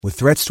With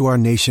threats to our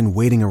nation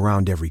waiting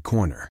around every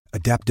corner,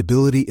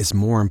 adaptability is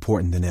more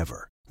important than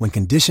ever. When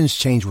conditions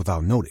change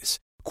without notice,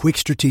 quick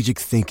strategic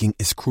thinking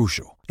is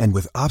crucial. And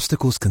with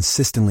obstacles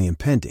consistently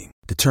impending,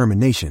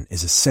 determination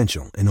is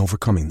essential in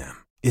overcoming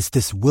them. It's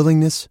this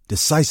willingness,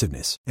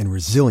 decisiveness, and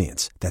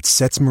resilience that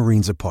sets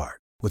Marines apart.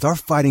 With our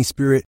fighting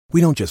spirit, we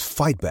don't just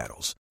fight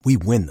battles, we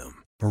win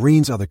them.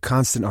 Marines are the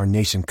constant our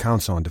nation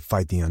counts on to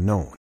fight the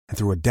unknown. And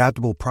through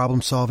adaptable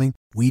problem solving,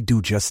 we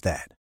do just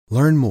that.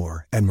 Learn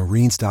more at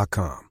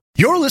marines.com.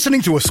 You're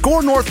listening to a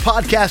Score North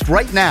podcast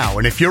right now,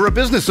 and if you're a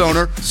business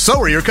owner, so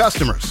are your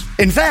customers.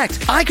 In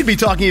fact, I could be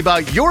talking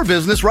about your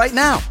business right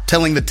now,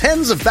 telling the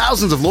tens of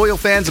thousands of loyal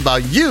fans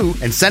about you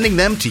and sending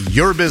them to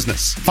your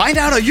business. Find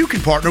out how you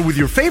can partner with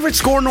your favorite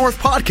Score North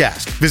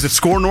podcast. Visit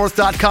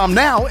scorenorth.com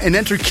now and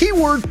enter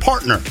keyword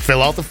partner.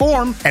 Fill out the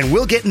form, and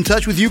we'll get in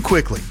touch with you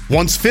quickly.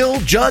 Once Phil,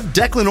 Judd,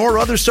 Declan, or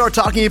others start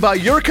talking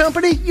about your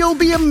company, you'll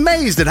be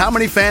amazed at how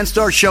many fans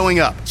start showing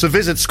up. So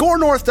visit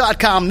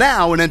scorenorth.com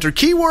now and enter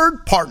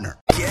keyword partner.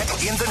 Get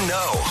in the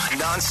know.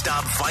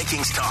 Non-stop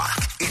Vikings talk.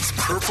 It's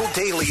Purple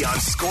Daily on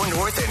Score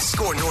North and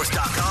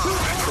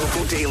ScoreNorth.com.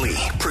 Purple Daily,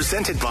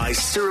 presented by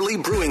Surly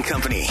Brewing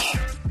Company.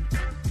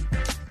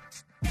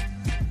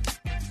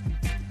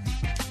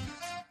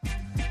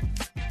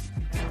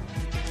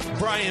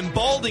 Brian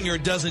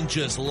Baldinger doesn't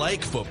just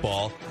like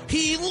football,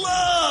 he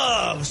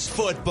loves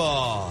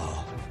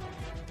football.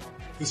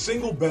 The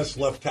single best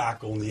left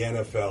tackle in the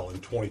NFL in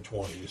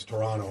 2020 is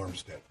Teron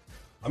Armstead.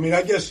 I mean,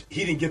 I guess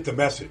he didn't get the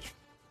message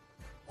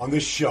on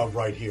this shove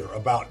right here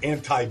about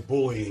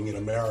anti-bullying in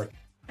America.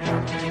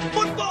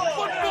 Football!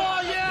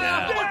 Football,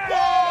 yeah!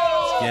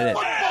 Football! Let's get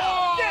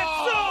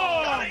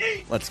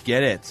it! Let's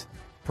get it.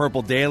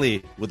 Purple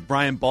Daily with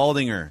Brian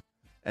Baldinger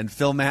and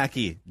Phil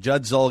Mackey,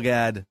 Judd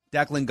Zolgad,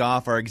 Declan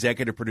Goff, our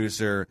executive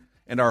producer,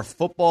 and our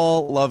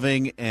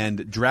football-loving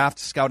and draft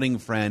scouting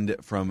friend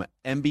from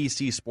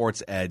NBC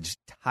Sports Edge,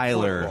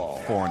 Tyler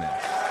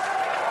Forness.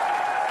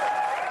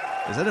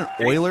 Is that an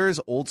Oilers,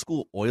 old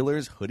school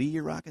Oilers hoodie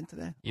you're rocking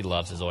today? He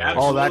loves his Oilers.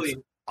 Absolutely. Oh, that's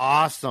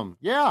awesome.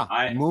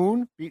 Yeah.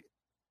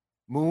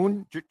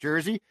 Moon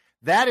jersey.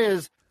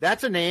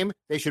 That's a name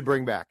they should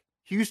bring back.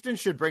 Houston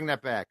should bring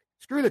that back.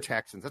 Screw the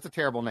Texans. That's a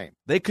terrible name.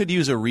 They could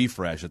use a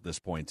refresh at this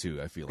point,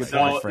 too, I feel like.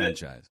 So,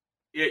 franchise.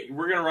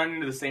 We're going to run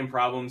into the same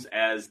problems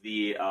as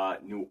the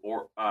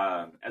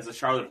as the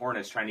Charlotte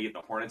Hornets trying to get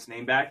the Hornets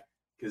name back,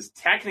 because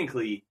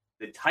technically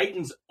the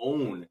Titans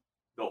own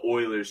the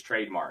Oilers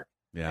trademark.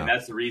 Yeah. And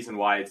that's the reason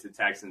why it's the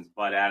Texans.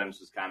 Bud Adams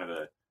was kind of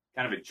a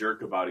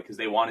jerk about it because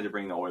they wanted to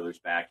bring the Oilers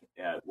back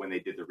when they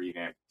did the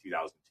revamp in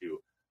 2002.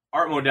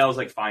 Art Modell's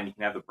like, fine, you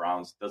can have the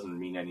Browns. Doesn't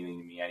mean anything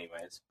to me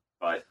anyways.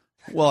 But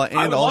well,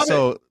 and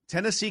also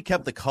Tennessee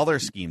kept the color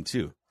scheme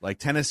too. Like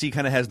Tennessee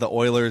kind of has the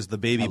Oilers, the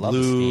baby blue.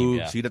 The scheme,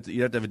 yeah. So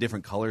you'd have to have a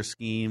different color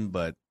scheme.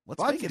 But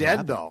Bud's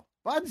dead though.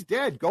 Bud's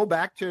dead. Go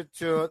back to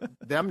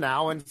them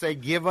now and say,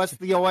 give us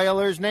the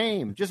Oilers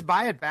name. Just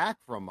buy it back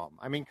from them.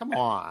 I mean, come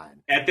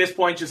on. At this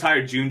point, just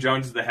hire June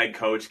Jones as the head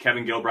coach,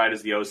 Kevin Gilbride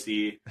as the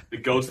OC, the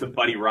ghost of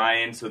Buddy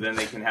Ryan, so then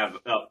they can have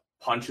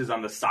punches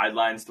on the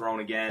sidelines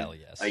thrown again. Hell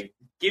yes. Like,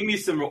 give me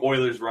some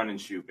Oilers run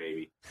and shoot,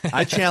 baby.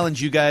 I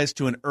challenge you guys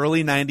to an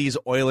early 90s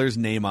Oilers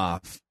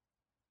name-off.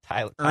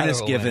 Tyler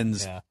Ernest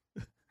Givens. Yeah.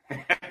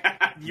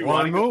 You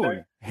want to go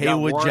there?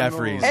 Haywood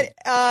Jeffries. Eddie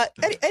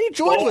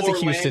George was a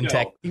Orlando. Houston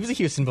Tech. He was a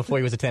Houston before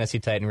he was a Tennessee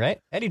Titan, right?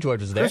 Eddie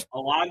George was there.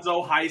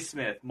 Alonzo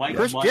Highsmith, Mike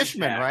Chris Munchak,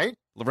 Dishman, right?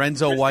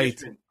 Lorenzo White.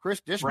 Dishman, Chris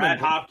Dishman. Brad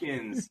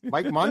Hopkins,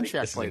 Mike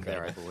Munchak played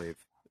there, I believe.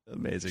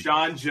 Amazing.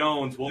 John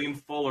Jones, William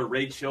Fuller,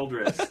 Ray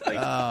Childress. Like,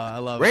 I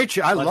love it.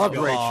 I love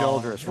go. Ray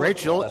Childress. Ray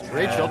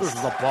Childress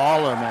was a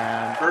baller,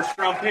 man. First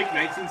round pick,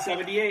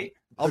 1978.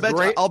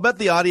 I'll bet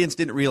the audience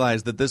didn't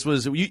realize that this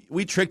was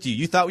we tricked you.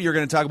 You thought we were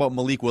going to talk about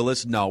Malik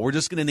Willis. No, we're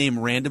just going to name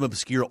random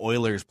obscure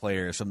Oilers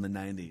players from the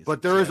 90s.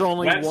 But there is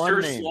only Webster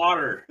one name.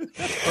 Slaughter.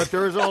 But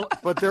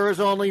there is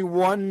only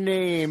one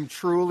name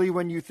truly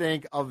when you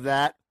think of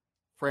that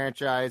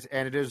franchise,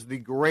 and it is the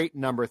great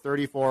number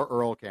 34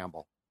 Earl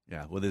Campbell.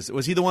 Yeah,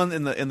 was he the one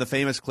in the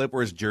famous clip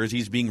where his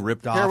jersey's being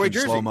ripped off in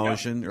slow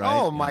motion? Yeah. Right?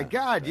 Oh my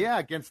God, yeah,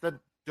 against the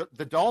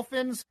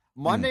Dolphins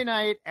Monday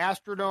night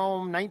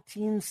Astrodome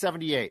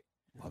 1978.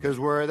 Because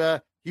we're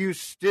the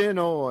Houston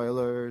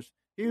Oilers.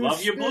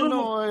 Love you, Blue.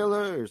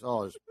 Oilers.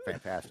 Oh, it's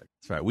fantastic.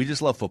 That's right. We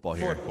just love football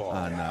here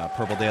on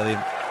Purple Daily.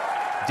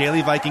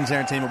 Daily Vikings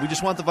Entertainment. We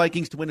just want the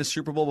Vikings to win a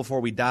Super Bowl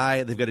before we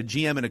die. They've got a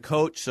GM and a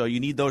coach, so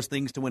you need those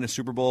things to win a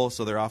Super Bowl,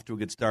 so they're off to a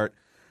good start.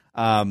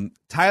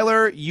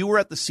 Tyler, you were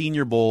at the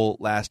Senior Bowl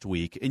last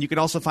week, and you can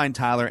also find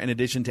Tyler, in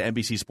addition to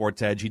NBC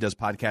Sports Edge, he does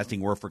podcasting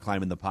work for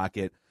Climb in the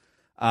Pocket.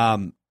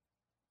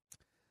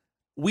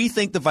 We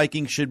think the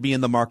Vikings should be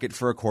in the market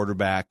for a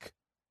quarterback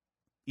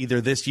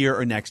either this year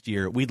or next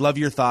year. We'd love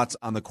your thoughts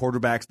on the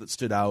quarterbacks that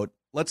stood out.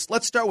 Let's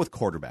start with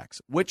quarterbacks.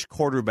 Which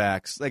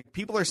quarterbacks? Like,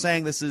 people are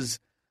saying this is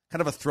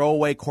kind of a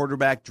throwaway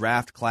quarterback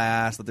draft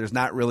class, that there's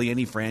not really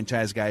any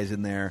franchise guys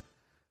in there.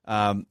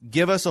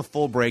 Give us a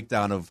full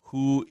breakdown of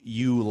who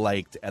you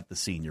liked at the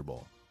Senior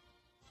Bowl.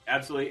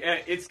 Absolutely.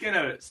 It's going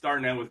to start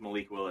and end with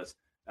Malik Willis.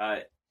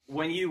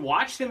 when you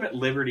watched him at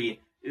Liberty,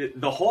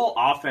 the whole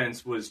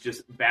offense was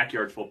just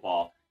backyard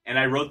football. And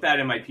I wrote that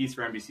in my piece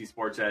for NBC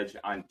Sports Edge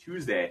on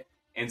Tuesday.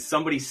 And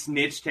somebody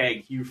snitch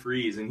tagged Hugh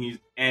Freeze, and he's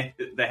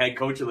the head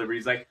coach of Liberty.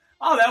 He's like,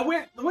 "Oh, that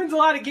wins a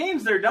lot of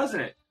games there, doesn't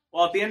it?"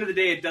 Well, at the end of the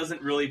day, it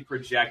doesn't really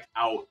project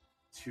out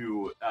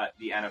to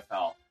the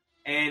NFL.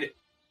 And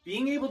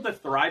being able to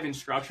thrive in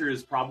structure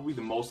is probably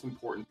the most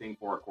important thing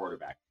for a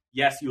quarterback.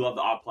 Yes, you love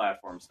the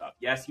off-platform stuff.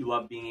 Yes, you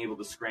love being able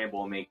to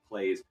scramble and make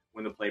plays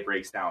when the play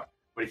breaks down.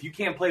 But if you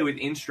can't play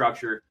within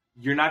structure,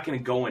 you're not going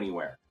to go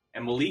anywhere.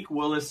 And Malik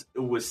Willis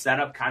was set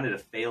up kind of to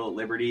fail at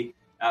Liberty.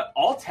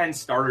 All 10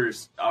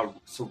 starters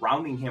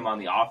surrounding him on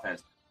the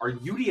offense are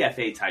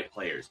UDFA-type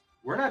players.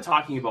 We're not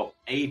talking about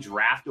a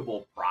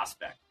draftable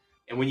prospect.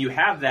 And when you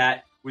have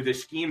that with a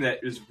scheme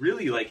that is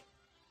really like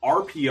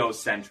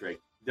RPO-centric,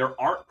 there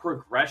aren't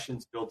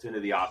progressions built into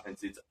the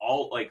offense. It's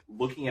all like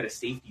looking at a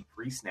safety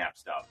pre-snap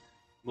stuff.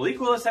 Malik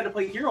Willis had to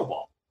play hero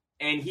ball,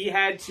 and he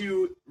had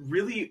to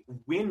really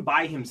win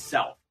by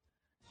himself.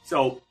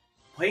 So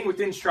playing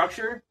within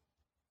structure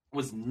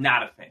was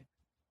not a thing.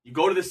 You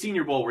go to the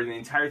Senior Bowl where the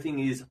entire thing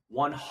is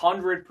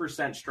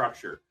 100%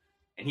 structure,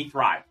 and he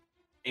thrived.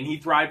 And he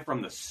thrived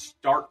from the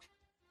start.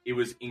 It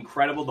was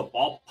incredible. The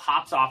ball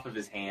pops off of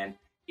his hand.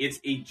 It's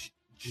a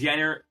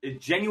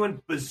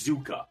genuine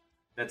bazooka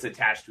that's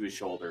attached to his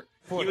shoulder.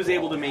 He was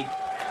able to make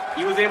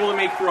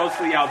throws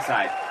to the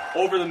outside,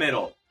 over the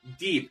middle,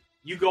 deep.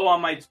 You go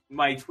on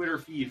my Twitter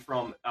feed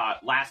from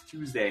last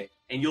Tuesday,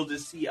 and you'll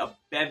just see a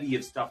bevy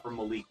of stuff from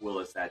Malik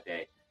Willis that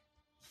day.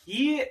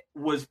 He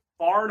was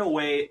far and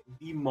away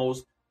the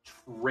most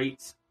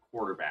traits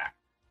quarterback.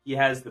 He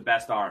has the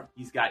best arm.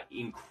 He's got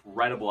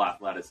incredible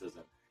athleticism.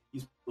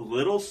 He's a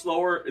little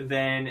slower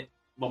than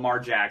Lamar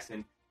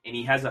Jackson, and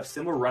he has a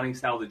similar running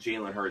style to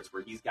Jalen Hurts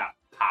where he's got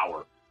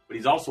power, but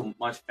he's also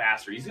much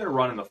faster. He's going to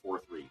run in the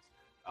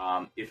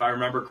 4.3s. If I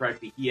remember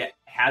correctly, he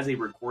has a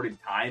recorded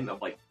time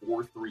of like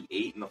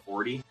 4.38 in the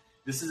 40.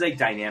 This is a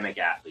dynamic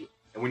athlete.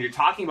 And when you're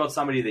talking about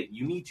somebody that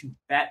you need to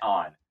bet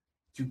on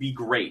to be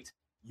great,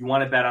 you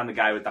want to bet on the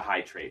guy with the high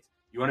traits.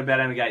 You want to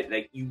bet on the guy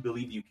that you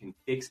believe you can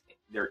fix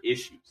their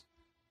issues.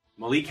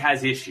 Malik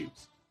has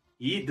issues.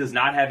 He does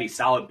not have a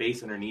solid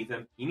base underneath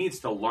him. He needs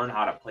to learn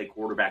how to play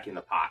quarterback in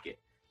the pocket.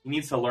 He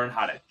needs to learn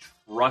how to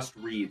trust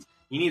reads.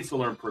 He needs to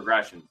learn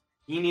progressions.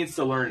 He needs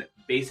to learn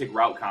basic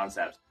route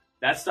concepts.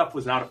 That stuff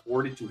was not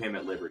afforded to him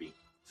at Liberty.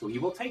 So he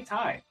will take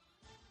time.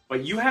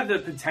 But you have the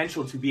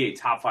potential to be a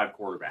top 5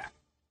 quarterback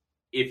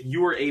if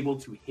you are able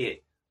to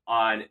hit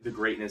on the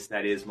greatness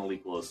that is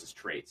Malik Willis's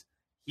traits.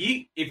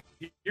 If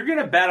you're going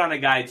to bet on a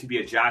guy to be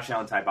a Josh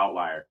Allen type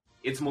outlier,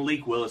 it's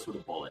Malik Willis with a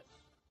bullet.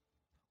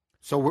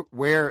 So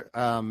where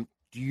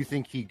do you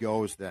think he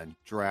goes then,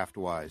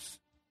 draft-wise?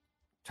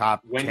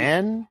 Top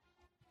 10?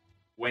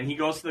 When he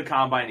goes to the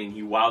combine and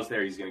he wows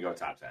there, he's going to go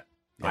top 10.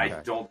 Okay.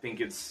 I don't think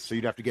it's... So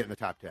you'd have to get in the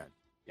top 10.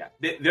 Yeah.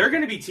 There are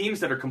going to be teams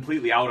that are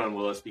completely out on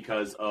Willis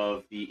because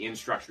of the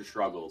in-structure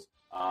struggles.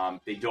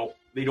 They don't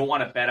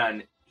want to bet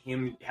on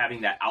him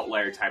having that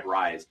outlier type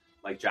rise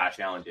like Josh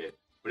Allen did.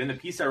 But in the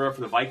piece I wrote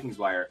for the Vikings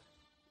Wire,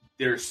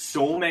 there's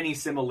so many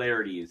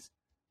similarities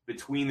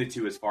between the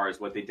two as far as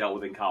what they dealt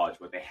with in college,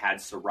 what they had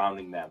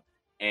surrounding them,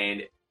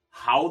 and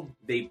how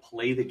they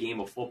play the game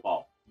of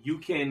football. You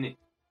can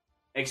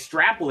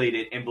extrapolate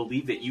it and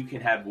believe that you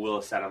can have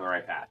Willis set on the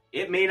right path.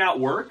 It may not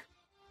work,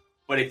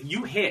 but if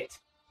you hit,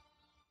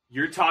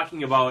 you're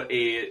talking about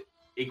a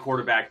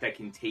quarterback that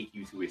can take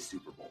you to a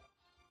Super Bowl.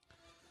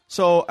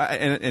 So,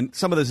 and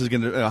some of this is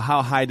going to,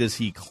 how high does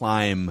he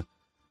climb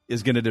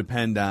is going to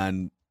depend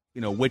on,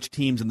 which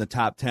teams in the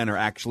top 10 are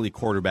actually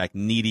quarterback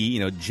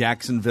needy.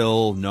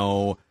 Jacksonville,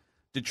 no.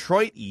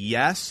 Detroit,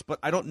 yes, but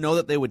I don't know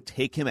that they would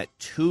take him at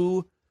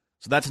 2.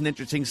 So that's an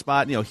interesting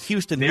spot.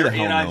 Houston, they're who the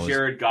hell in on knows?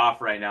 Jared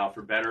Goff right now,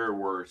 for better or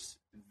worse.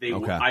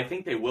 Okay. I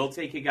think they will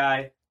take a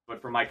guy,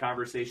 but from my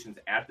conversations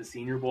at the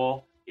Senior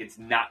Bowl, it's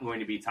not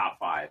going to be top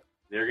 5.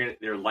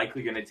 They're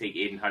likely going to take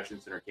Aiden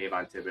Hutchinson or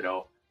Kayvon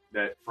Thibodeau.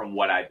 From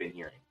what I've been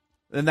hearing.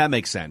 And that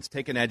makes sense.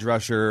 Take an edge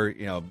rusher,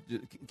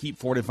 keep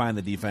fortifying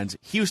the defense.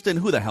 Houston,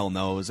 who the hell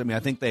knows? I mean,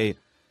 I think they,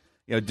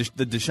 the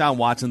Deshaun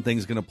Watson thing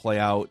is going to play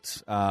out.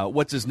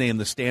 What's his name?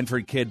 The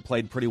Stanford kid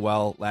played pretty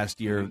well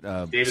last year.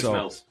 Davis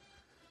Mills.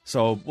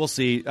 So we'll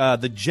see.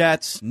 The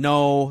Jets,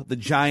 no. The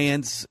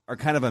Giants are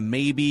kind of a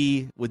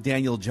maybe with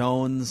Daniel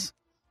Jones.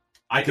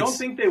 I don't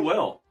think they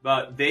will.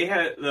 But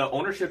the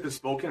ownership has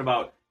spoken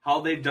about how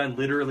they've done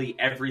literally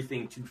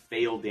everything to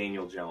fail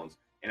Daniel Jones.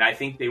 And I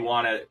think they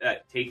want to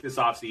take this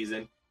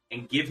offseason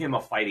and give him a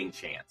fighting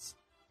chance.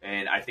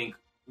 And I think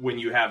when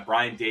you have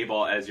Brian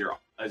Daboll as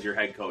your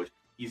head coach,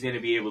 he's going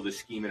to be able to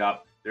scheme it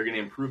up. They're going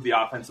to improve the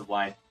offensive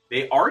line.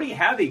 They already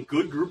have a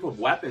good group of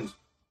weapons,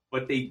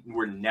 but they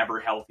were never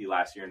healthy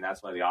last year, and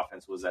that's why the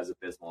offense was as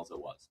abysmal as it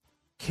was.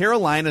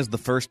 Carolina's the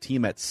first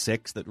team at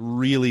 6 that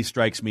really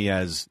strikes me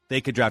as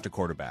they could draft a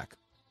quarterback.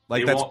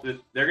 They're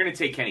going to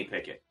take Kenny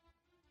Pickett.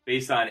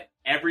 Based on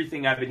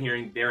everything I've been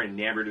hearing, they're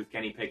enamored with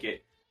Kenny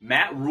Pickett.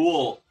 Matt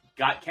Rule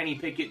got Kenny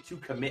Pickett to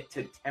commit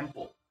to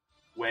Temple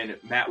when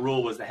Matt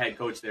Rule was the head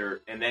coach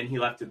there, and then he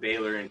left to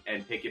Baylor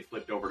and Pickett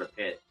flipped over to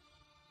Pitt.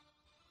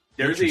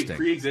 There's a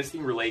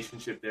pre-existing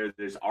relationship there.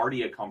 There's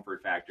already a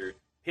comfort factor.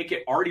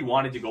 Pickett already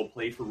wanted to go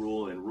play for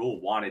Rule, and Rule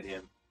wanted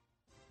him.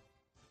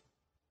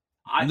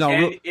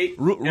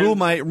 Rule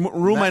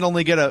might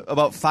only get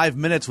about 5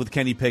 minutes with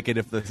Kenny Pickett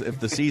if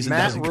the season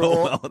doesn't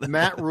go well.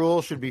 Matt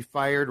Rule should be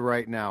fired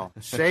right now.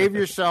 Save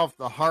yourself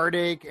the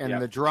heartache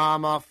and the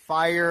drama.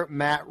 Fire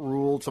Matt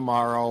Rule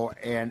tomorrow,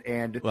 and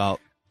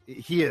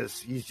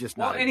he's just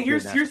not. Well, and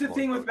here's the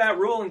thing with Matt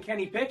Rule and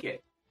Kenny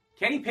Pickett.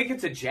 Kenny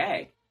Pickett's a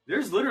jag.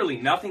 There's literally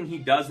nothing he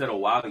does that'll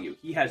wow you.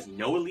 He has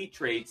no elite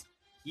traits.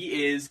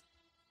 He is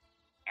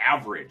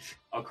average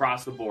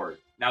across the board.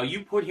 Now,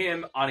 you put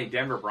him on a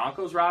Denver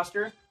Broncos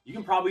roster, you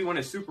can probably win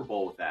a Super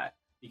Bowl with that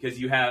because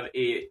you have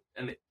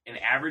an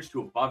average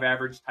to above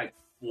average type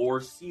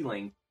floor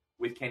ceiling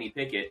with Kenny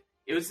Pickett.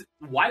 It was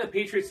why the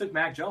Patriots took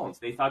Mac Jones.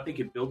 They thought they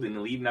could build an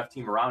elite enough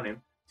team around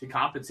him to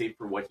compensate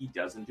for what he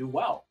doesn't do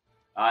well.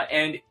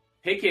 And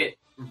Pickett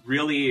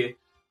really,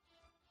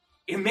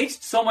 it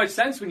makes so much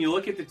sense when you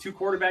look at the two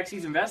quarterbacks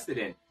he's invested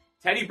in.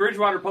 Teddy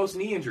Bridgewater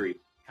post-knee injury,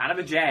 kind of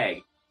a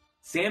jag.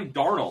 Sam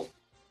Darnold,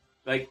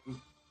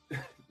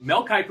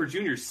 Mel Kiper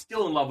Jr. is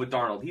still in love with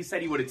Darnold. He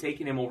said he would have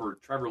taken him over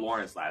Trevor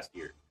Lawrence last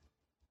year.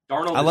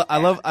 Darnold.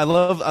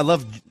 I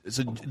love.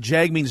 So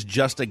jag means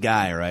just a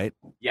guy, right?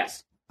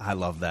 Yes. I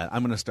love that.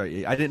 I'm going to start.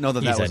 I didn't know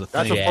that was a thing.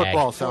 That's a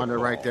football sounder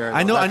right there.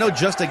 I know.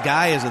 Just a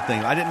guy is a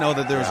thing. I didn't know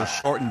that there was a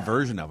shortened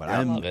version of it.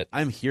 I love it.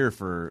 I'm here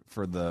for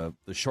the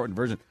shortened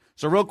version.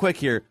 So real quick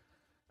here.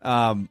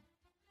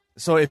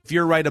 So if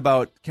you're right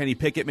about Kenny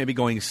Pickett maybe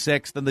going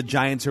 6, then the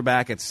Giants are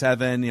back at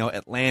 7.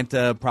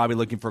 Atlanta probably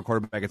looking for a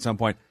quarterback at some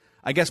point.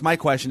 I guess my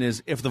question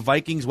is, if the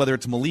Vikings, whether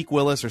it's Malik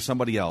Willis or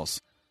somebody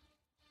else,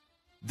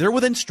 they're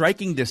within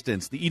striking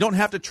distance. You don't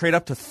have to trade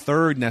up to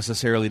 3rd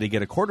necessarily to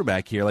get a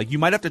quarterback here. You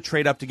might have to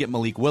trade up to get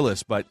Malik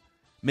Willis, but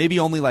maybe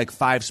only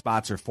 5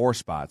 spots or 4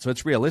 spots. So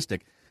it's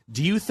realistic.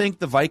 Do you think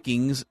the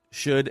Vikings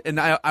should, and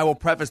I will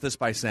preface this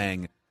by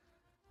saying,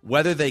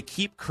 whether they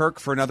keep Kirk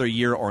for another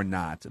year or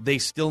not, they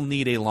still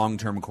need a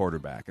long-term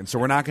quarterback. And so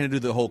we're not going to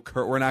do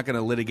we're not going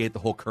to litigate the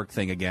whole Kirk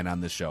thing again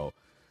on this show.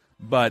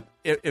 But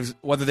if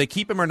whether they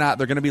keep him or not,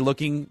 they're going to be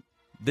looking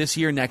this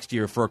year, next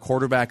year for a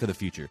quarterback of the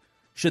future.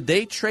 Should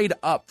they trade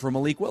up for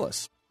Malik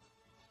Willis?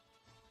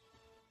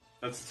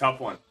 That's a tough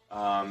one.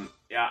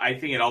 I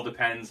think it all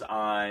depends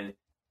on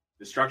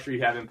the structure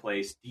you have in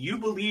place. Do you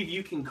believe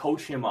you can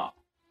coach him up?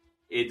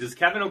 Does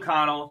Kevin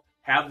O'Connell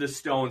have the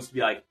stones to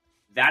be like,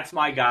 that's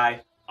my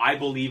guy, I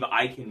believe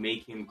I can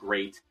make him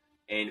great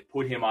and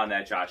put him on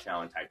that Josh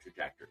Allen type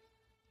trajectory?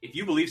 If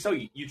you believe so,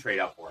 you trade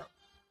up for him.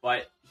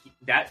 But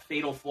that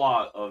fatal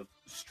flaw of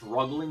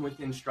struggling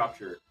within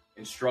structure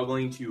and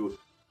struggling to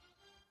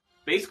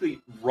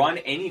basically run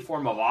any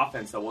form of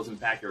offense that wasn't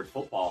backyard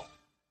football,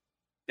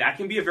 that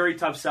can be a very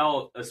tough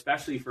sell,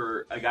 especially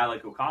for a guy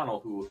like O'Connell,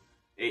 who,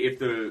 if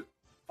the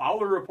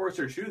Fowler reports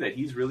are true that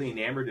he's really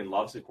enamored and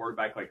loves a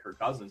quarterback like Kirk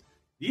Cousins,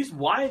 these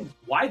wide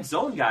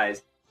zone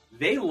guys,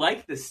 they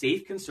like the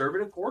safe,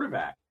 conservative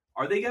quarterback.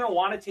 Are they going to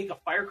want to take a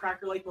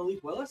firecracker like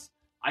Malik Willis?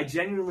 I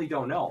genuinely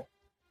don't know.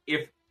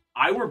 If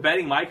I were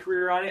betting my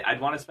career on it,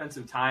 I'd want to spend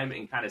some time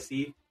and kind of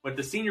see. But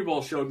the Senior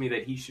Bowl showed me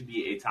that he should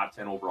be a top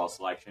 10 overall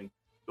selection.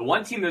 The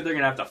one team that they're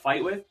going to have to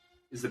fight with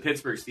is the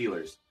Pittsburgh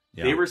Steelers.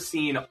 Yeah. They were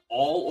seen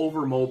all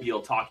over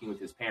Mobile talking with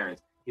his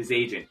parents, his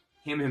agent,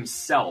 him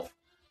himself.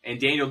 And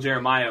Daniel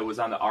Jeremiah was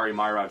on the Ari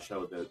Meirov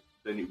show,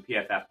 the new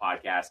PFF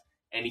podcast.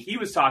 And he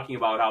was talking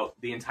about how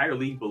the entire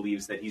league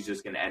believes that he's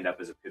just going to end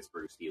up as a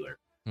Pittsburgh Steeler.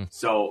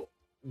 So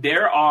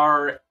there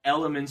are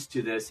elements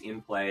to this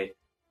in play.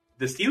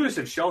 The Steelers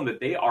have shown that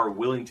they are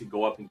willing to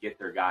go up and get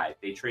their guy.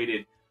 They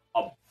traded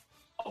a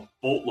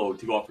boatload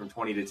to go up from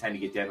 20 to 10 to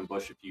get Devin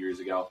Bush a few years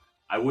ago.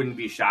 I wouldn't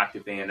be shocked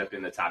if they end up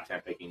in the top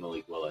 10 picking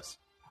Malik Willis.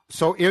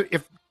 So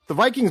if the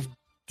Vikings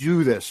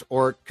do this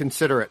or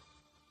consider it,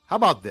 how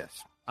about this?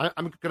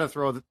 I'm going to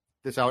throw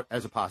this out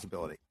as a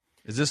possibility.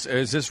 Is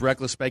this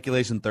reckless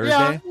speculation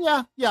Thursday?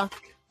 Yeah.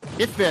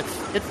 It fits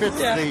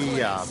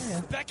the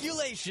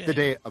speculation, the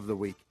day of the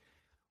week.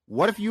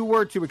 What if you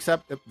were to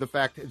accept the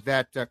fact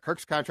that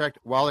Kirk's contract,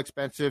 while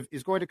expensive,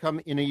 is going to come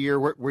in a year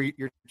where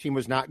your team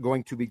was not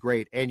going to be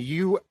great, and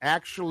you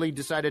actually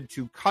decided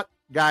to cut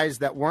guys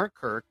that weren't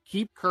Kirk,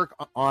 keep Kirk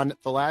on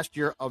the last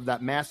year of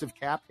that massive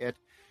cap hit,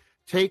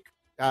 take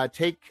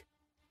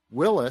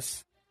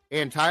Willis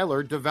and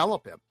Tyler,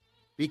 develop him?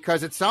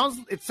 Because it sounds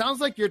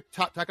like you're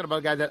talking about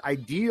a guy that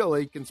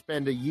ideally can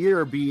spend a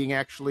year being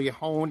actually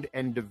honed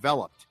and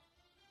developed.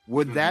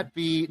 Would that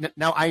be –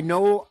 now, I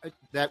know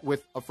that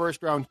with a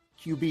first-round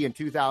QB in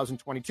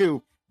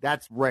 2022,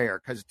 that's rare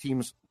because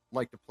teams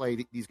like to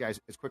play these guys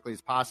as quickly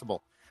as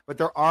possible. But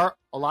there are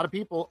a lot of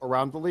people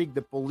around the league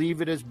that believe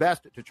it is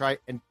best to try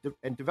and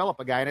develop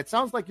a guy. And it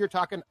sounds like you're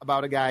talking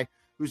about a guy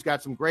who's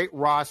got some great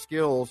raw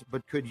skills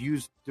but could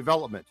use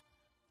development.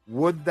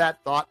 Would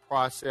that thought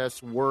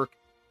process work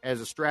as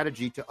a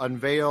strategy to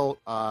unveil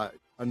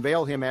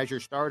him as your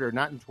starter,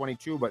 not in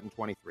 22, but in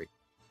 23?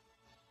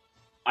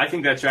 I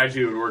think that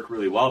strategy would work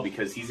really well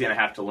because he's going to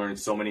have to learn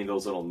so many of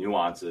those little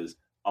nuances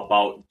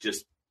about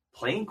just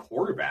playing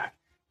quarterback.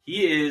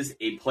 He is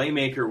a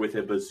playmaker with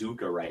a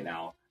bazooka right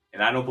now,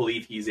 and I don't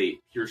believe he's a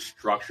pure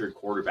structured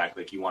quarterback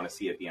like you want to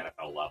see at the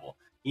NFL level.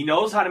 He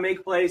knows how to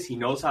make plays, he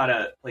knows how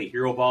to play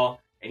hero ball,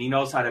 and he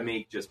knows how to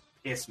make just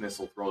piss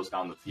missile throws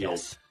down the field.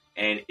 Yes.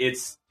 And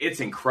it's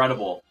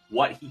incredible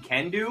what he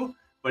can do,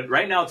 but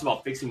right now it's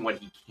about fixing what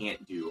he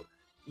can't do.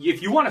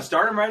 If you want to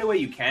start him right away,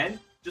 you can.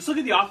 Just look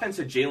at the offense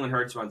that Jalen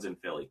Hurts runs in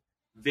Philly.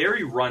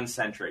 Very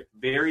run-centric.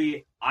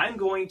 I'm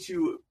going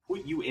to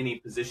put you in a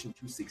position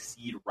to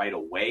succeed right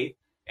away.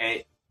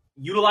 And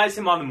utilize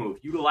him on the move.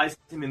 Utilize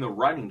him in the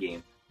running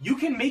game. You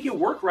can make it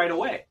work right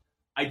away.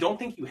 I don't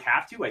think you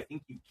have to. I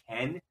think you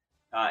can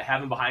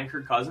have him behind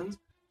Kirk Cousins.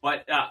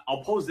 But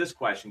I'll pose this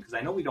question because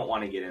I know we don't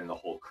want to get into the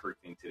whole Kirk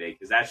thing today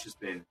because that's just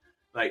been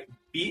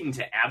beaten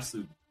to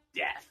absolute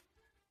death.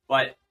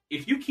 But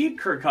if you keep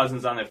Kirk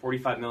Cousins on that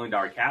 $45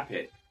 million cap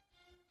hit,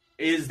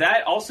 is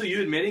that also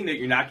you admitting that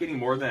you're not getting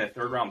more than a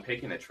third-round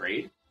pick in a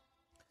trade?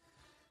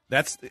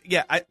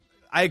 I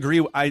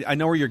agree. I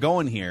know where you're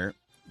going here.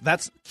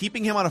 That's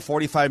keeping him on a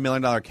 $45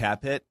 million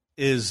cap hit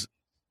is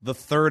the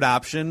third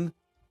option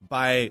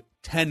by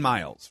 10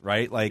 miles,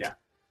 right?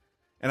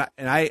 And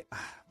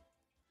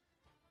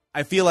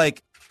I feel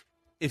like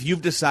if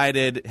you've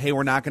decided, hey,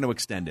 we're not going to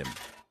extend him.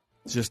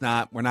 It's just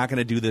not. We're not going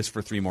to do this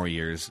for 3 more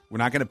years. We're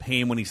not going to pay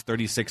him when he's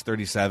 36,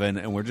 37,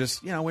 and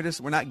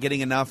we're not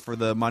getting enough for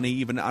the money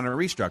even on a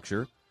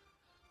restructure.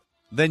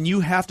 Then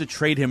you have to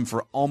trade him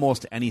for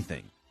almost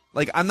anything.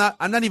 I'm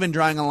not even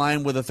drawing a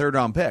line with a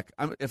third-round pick.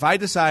 If I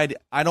decide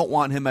I don't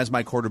want him as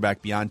my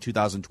quarterback beyond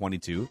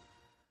 2022,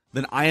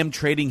 then I am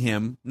trading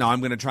him. Now I'm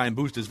going to try and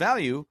boost his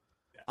value.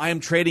 I am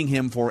trading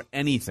him for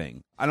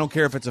anything. I don't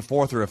care if it's a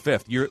 4th or a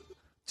 5th.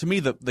 To me,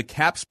 the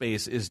cap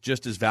space is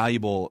just as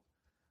valuable,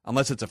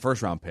 unless it's a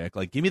first-round pick.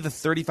 Give me the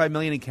 $35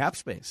 million in cap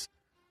space.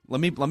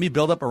 Let me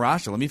build up a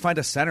roster. Let me find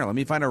a center. Let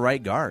me find a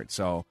right guard.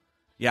 So,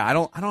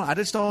 yeah, I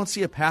just don't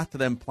see a path to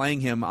them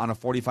playing him on a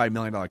 $45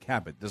 million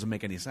cap. It doesn't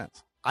make any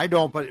sense. I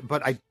don't,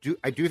 but I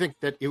do think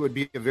that it would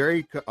be a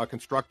very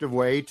constructive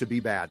way to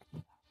be bad,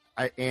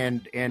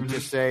 and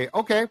to say,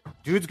 okay,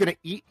 dude's going to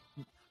eat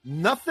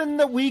nothing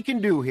that we can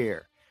do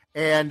here,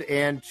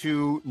 and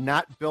to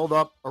not build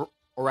up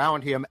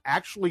around him.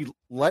 Actually,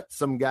 let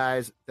some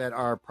guys that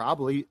are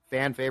probably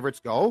fan favorites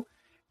go,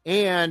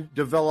 and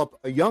develop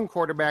a young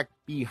quarterback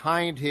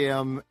behind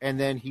him, and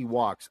then he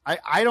walks.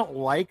 I don't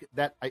like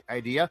that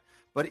idea,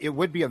 but it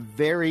would be a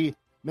very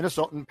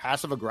Minnesotan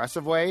passive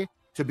aggressive way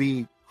to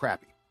be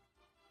crappy.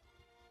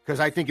 Because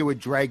I think it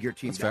would drag your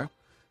team down.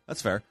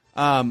 That's fair.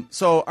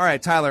 So, all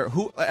right, Tyler.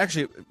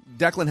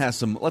 Declan has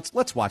some. Let's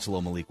watch a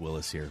little Malik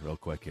Willis here, real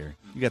quick. Here,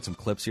 you got some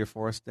clips here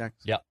for us, Dex?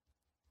 Yep.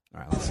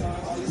 All right, let's see.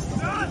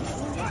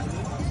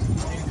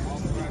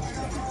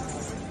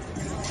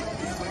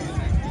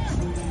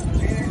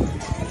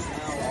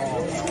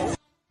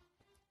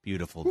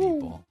 Beautiful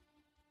deep ball.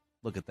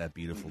 Look at that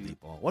beautiful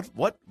deep ball.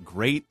 What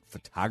great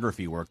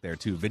photography work there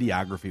too.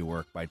 Videography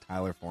work by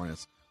Tyler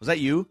Fornes. Was that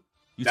you?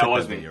 That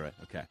was me. Right?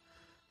 Okay.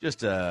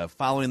 Just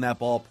following that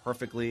ball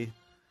perfectly.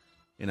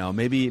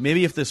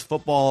 Maybe if this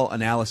football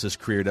analysis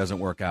career doesn't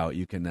work out,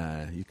 you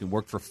can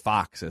work for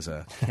Fox as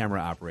a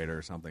camera operator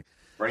or something.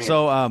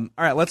 So, all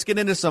right, let's get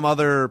into some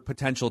other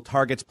potential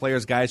targets,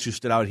 players, guys who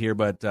stood out here.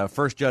 But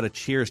first, Judd, a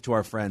cheers to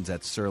our friends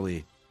at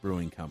Surly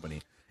Brewing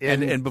Company.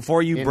 And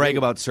before you brag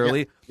about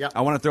Surly,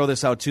 I want to throw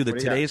this out too. That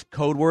today's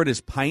code word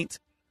is pint.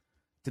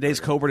 Today's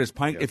code word is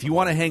pint. If you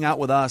want to hang out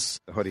with us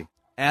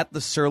at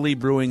the Surly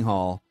Brewing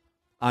Hall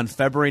on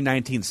February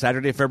 19th,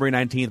 Saturday, February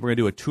 19th, we're going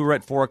to do a tour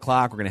at 4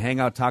 o'clock. We're going to hang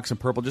out, talk some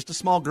purple, just a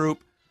small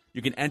group.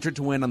 You can enter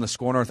to win on the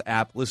Score North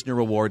app, listener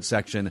rewards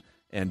section.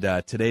 And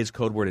today's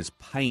code word is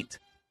pint.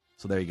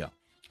 So there you go.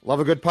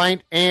 Love a good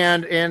pint.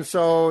 And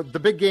so the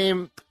big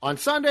game on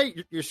Sunday,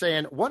 you're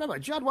saying,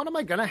 Judd, what am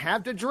I going to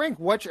have to drink?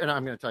 And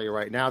I'm going to tell you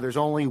right now, there's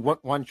only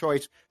one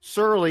choice,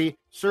 Surly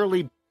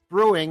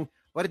Brewing,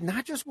 but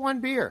not just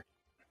one beer.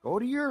 Go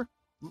to your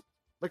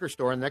liquor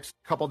store in the next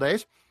couple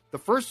days. The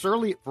first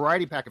Surly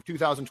variety pack of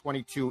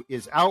 2022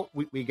 is out.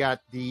 We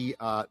got the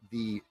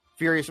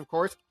Furious, of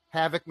course,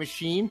 Havoc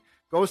Machine,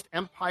 Ghost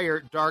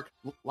Empire Dark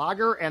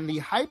Lager, and the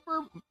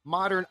Hyper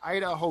Modern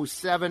Idaho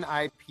 7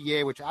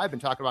 IPA, which I've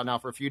been talking about now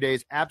for a few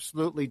days.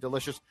 Absolutely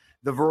delicious.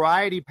 The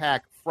variety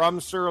pack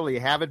from Surly.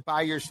 Have it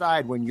by your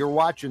side when you're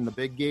watching the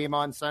big game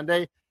on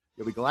Sunday.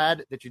 You'll be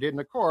glad that you did. And,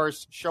 of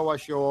course, show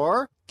us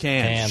your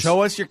cans.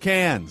 Show us your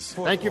cans.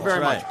 Thank you very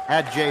much.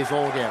 At Jay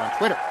Zolgan on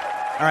Twitter.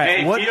 All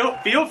right. Hey,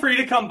 feel free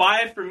to come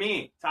buy it for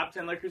me. Top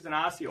 10 Liquors in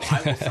Osseo.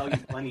 I will sell you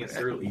plenty of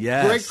Surly.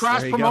 Yes, great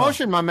cross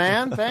promotion, my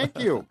man. Thank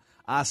you.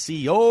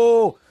 Osseo.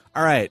 All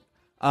right.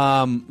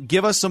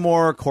 Give us some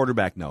more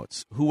quarterback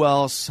notes. Who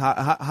else?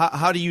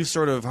 How do you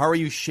how are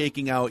you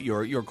shaking out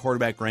your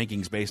quarterback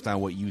rankings based on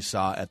what you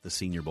saw at the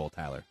Senior Bowl,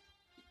 Tyler?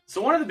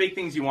 So one of the big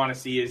things you want to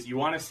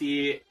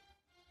see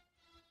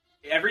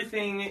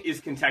everything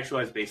is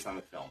contextualized based on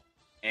the film.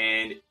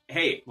 And,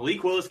 hey,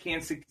 Malik Willis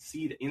can't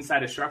succeed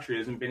inside a structure. He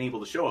hasn't been able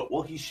to show it.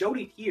 Well, he showed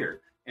it here.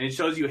 And it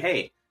shows you,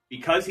 hey,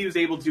 because he was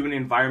able to do an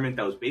environment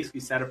that was basically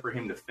set up for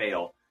him to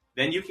fail,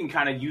 then you can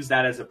kind of use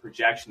that as a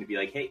projection to be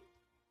like, hey,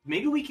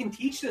 maybe we can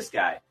teach this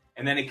guy.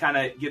 And then it kind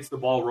of gets the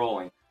ball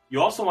rolling.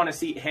 You also want to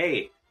see,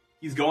 hey,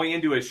 he's going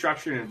into a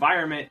structured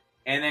environment,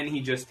 and then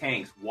he just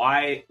tanks.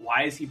 Why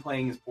is he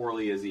playing as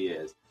poorly as he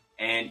is?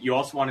 And you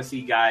also want to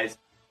see guys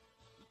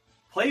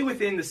play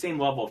within the same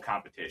level of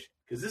competition,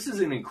 because this is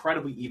an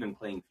incredibly even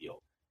playing field.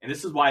 And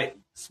this is why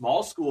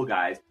small school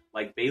guys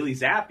like Bailey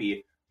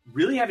Zappi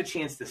really have a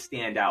chance to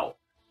stand out.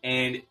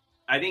 And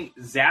I think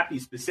Zappi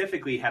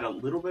specifically had a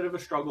little bit of a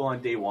struggle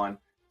on day one.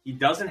 He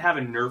doesn't have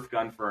a Nerf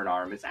gun for an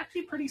arm. It's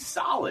actually pretty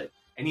solid.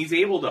 And he's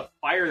able to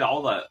fire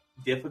all the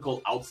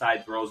difficult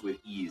outside throws with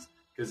ease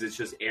because it's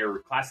just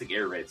classic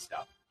air raid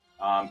stuff.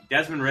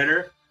 Desmond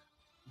Ridder,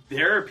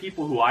 there are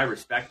people who I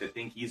respect that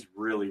think he's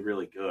really,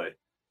 really good.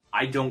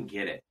 I don't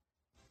get it.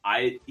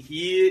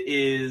 He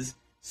is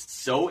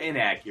so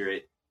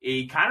inaccurate.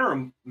 It kind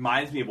of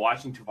reminds me of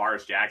watching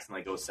Tavares Jackson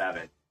like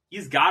 07.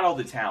 He's got all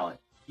the talent.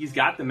 He's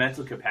got the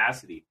mental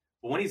capacity.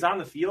 But when he's on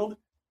the field,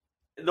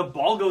 the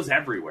ball goes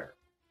everywhere.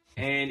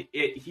 And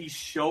he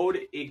showed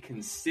it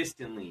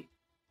consistently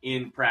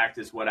in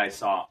practice, what I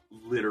saw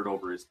littered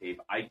over his tape.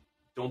 I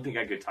don't think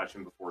I could touch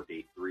him before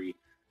day 3.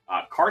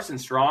 Carson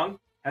Strong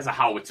has a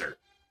howitzer.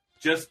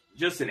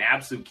 Just an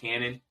absolute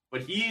cannon.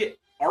 But he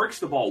arcs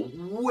the ball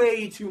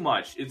way too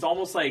much. It's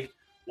almost like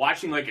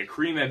watching like a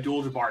Kareem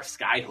Abdul-Jabbar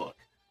skyhook.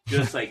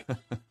 Just like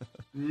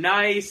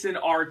nice and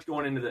arced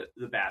going into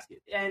the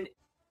basket. And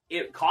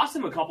it cost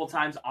him a couple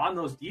times on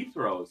those deep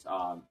throws.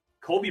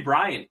 Kobe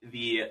Bryant,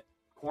 the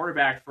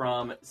cornerback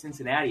from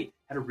Cincinnati,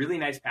 had a really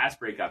nice pass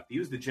breakup. He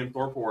was the Jim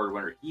Thorpe Award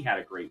winner. He had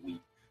a great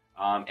week.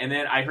 And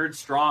then I heard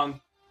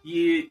Strong,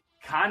 he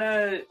kind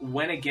of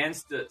went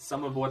against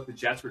some of what the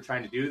Jets were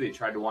trying to do. They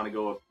tried to want to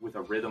go with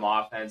a rhythm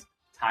offense,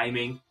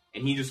 timing,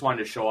 and he just wanted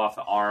to show off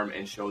the arm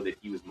and show that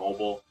he was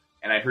mobile.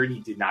 And I heard he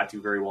did not do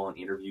very well in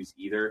interviews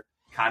either.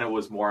 Kind of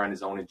was more on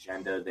his own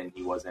agenda than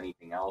he was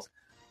anything else.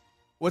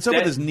 What's up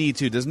with his knee,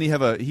 too? Doesn't he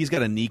have he's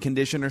got a knee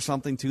condition or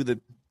something, too? The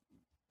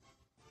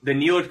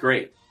knee looked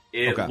great.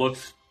 It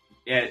looks,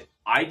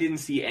 I didn't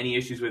see any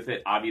issues with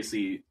it.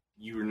 Obviously,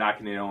 you're not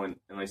going to know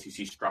unless you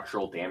see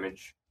structural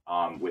damage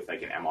with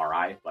like an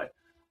MRI. But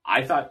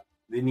I thought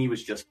the knee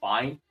was just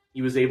fine.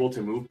 He was able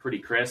to move pretty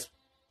crisp.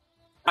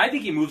 I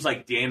think he moves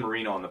like Dan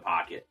Marino in the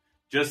pocket.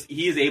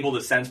 He is able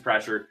to sense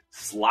pressure,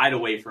 slide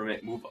away from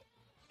it, move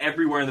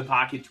everywhere in the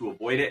pocket to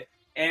avoid it.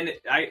 And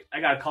I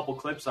got a couple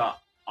clips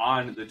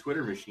on the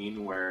Twitter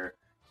machine where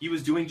he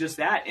was doing just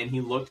that, and he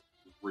looked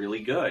really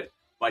good.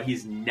 But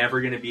he's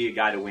never going to be a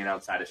guy to win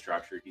outside of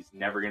structure. He's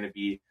never going to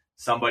be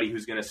somebody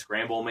who's going to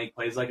scramble and make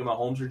plays like a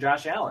Mahomes or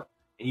Josh Allen.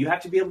 And you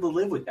have to be able to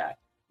live with that.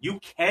 You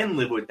can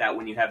live with that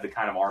when you have the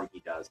kind of arm he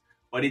does.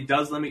 But it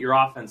does limit your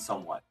offense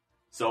somewhat.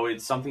 So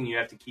it's something you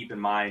have to keep in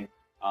mind.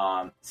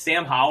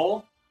 Sam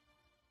Howell,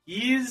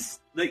 he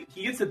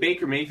gets the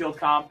Baker Mayfield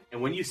comp,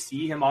 and when you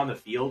see him on the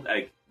field,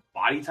 like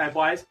body type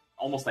wise,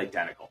 almost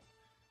identical.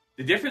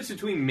 The difference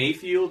between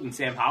Mayfield and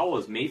Sam Howell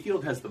is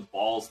Mayfield has the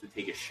balls to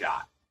take a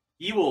shot.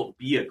 He will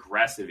be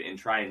aggressive and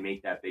try and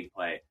make that big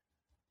play.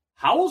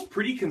 Howell's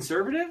pretty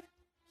conservative.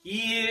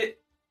 He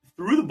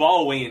threw the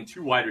ball away in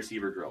 2 wide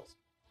receiver drills.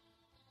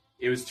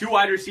 It was 2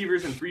 wide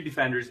receivers and 3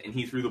 defenders, and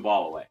he threw the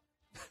ball away.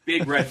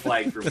 Big red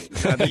flag for me.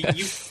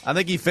 I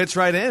think he fits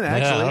right in,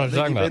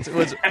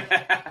 actually.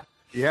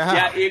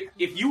 Yeah,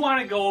 if you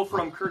want to go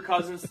from Kirk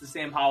Cousins to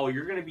Sam Howell,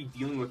 you're going to be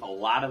dealing with a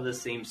lot of the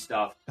same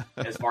stuff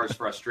as far as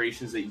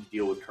frustrations that you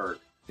deal with Kirk.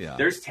 Yeah.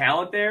 There's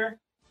talent there,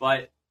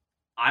 but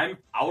I'm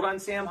out on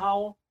Sam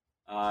Howell.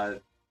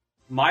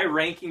 My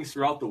rankings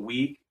throughout the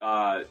week,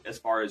 as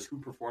far as who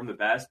performed the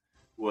best,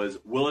 was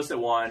Willis at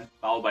 1,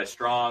 followed by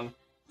Strong,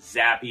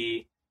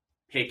 Zappi,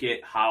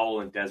 Pickett, Howell,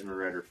 and Desmond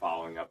Ridder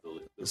following up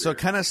the So it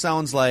kind of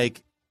sounds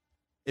like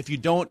if you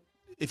don't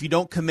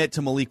commit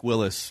to Malik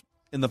Willis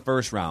in the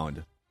first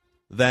round,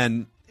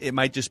 then it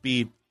might just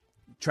be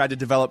try to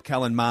develop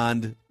Kellen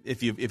Mond.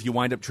 If you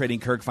wind up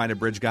trading Kirk, find a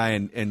bridge guy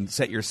and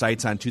set your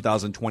sights on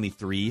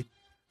 2023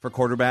 for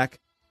quarterback.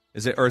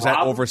 Is that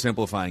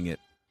oversimplifying it?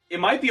 It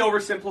might be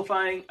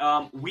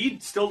oversimplifying. We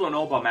still don't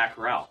know about Matt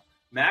Corral.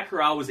 Matt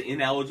Corral was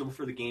ineligible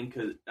for the game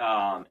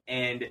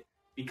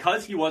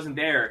because he wasn't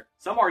there,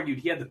 some argued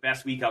he had the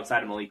best week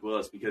outside of Malik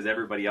Willis because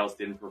everybody else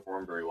didn't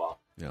perform very well.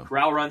 Yeah.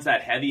 Corral runs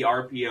that heavy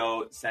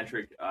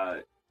RPO-centric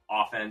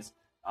offense.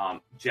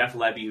 Jeff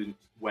Lebby, who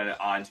went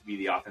on to be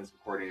the offensive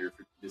coordinator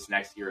for this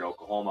next year at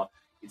Oklahoma,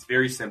 it's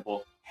very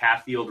simple.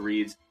 Half-field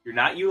reads. You're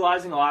not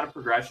utilizing a lot of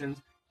progressions,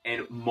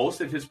 and most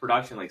of his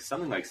production, like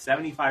something like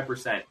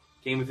 75%,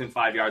 came within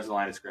 5 yards of the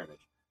line of scrimmage.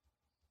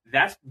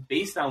 That's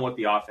based on what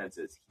the offense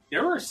is.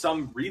 There were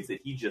some reads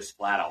that he just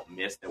flat out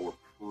missed that were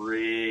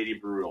pretty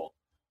brutal.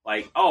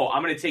 Like,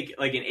 I'm going to take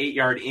like an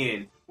 8-yard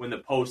in when the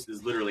post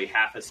is literally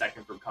half a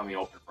second from coming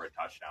open for a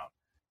touchdown.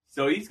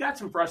 So he's got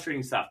some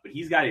frustrating stuff, but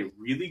he's got a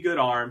really good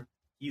arm.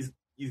 He's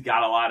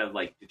got a lot of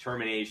like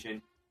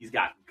determination. He's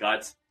got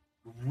guts.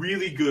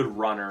 Really good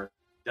runner.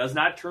 Does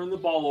not turn the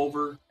ball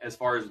over as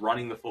far as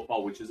running the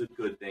football, which is a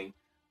good thing.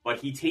 but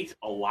he takes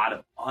a lot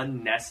of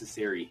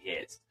unnecessary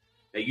hits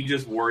that you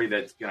just worry that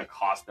it's going to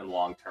cost them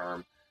long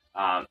term.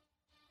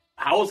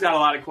 Howell's got a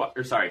lot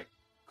of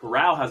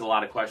Corral has a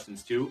lot of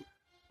questions too,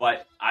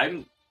 but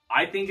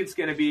I think it's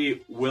going to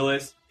be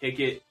Willis,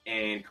 Pickett,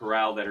 and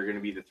Corral that are going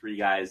to be the three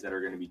guys that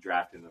are going to be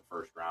drafted in the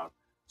first round.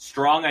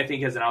 Strong, I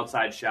think, has an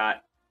outside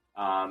shot,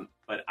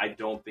 but I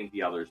don't think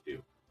the others do.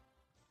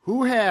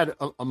 Who had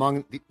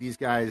among these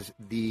guys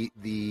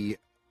the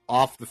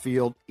off the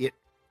field it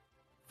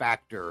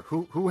factor?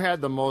 Who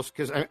had the most?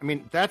 Because I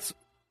mean, that's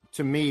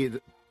to me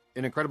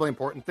an incredibly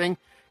important thing.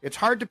 It's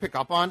hard to pick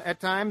up on at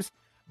times,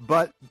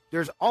 but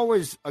there's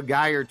always a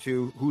guy or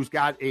two who's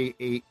got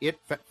a it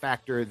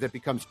factor that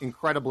becomes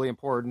incredibly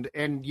important.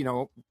 And you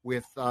know,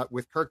 with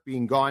Kirk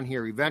being gone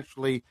here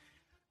eventually,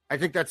 I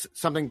think that's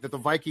something that the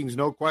Vikings,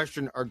 no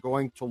question, are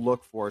going to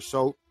look for.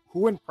 So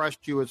who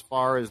impressed you as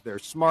far as their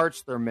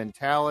smarts, their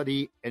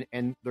mentality,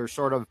 and their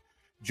sort of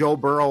Joe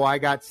Burrow, I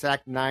got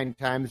sacked 9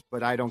 times,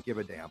 but I don't give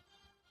a damn?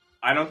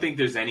 I don't think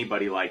there's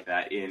anybody like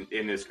that in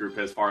this group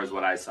as far as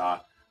what I saw.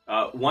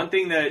 One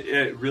thing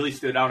that really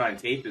stood out on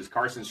tape is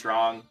Carson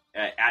Strong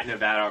at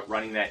Nevada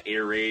running that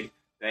air raid.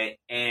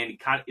 And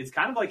it's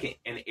kind of like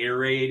an air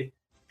raid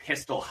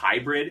pistol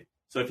hybrid.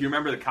 So if you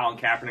remember the Colin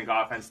Kaepernick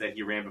offense that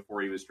he ran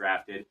before he was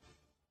drafted,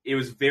 it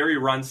was very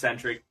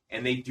run-centric,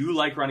 and they do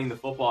like running the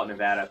football at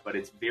Nevada, but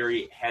it's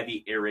very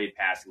heavy air raid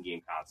passing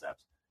game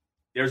concepts.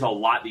 There's a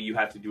lot that you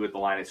have to do at the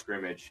line of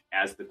scrimmage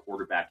as the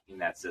quarterback in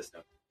that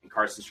system. And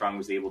Carson Strong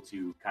was able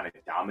to kind of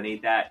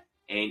dominate that,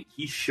 and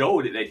he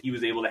showed that he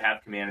was able to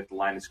have command at the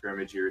line of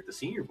scrimmage here at the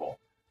Senior Bowl.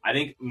 I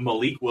think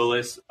Malik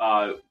Willis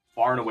far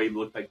and away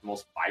looked like the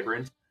most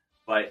vibrant,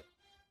 but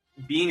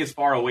being as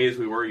far away as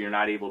we were, you're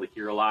not able to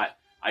hear a lot.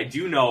 I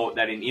do know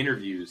that in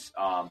interviews,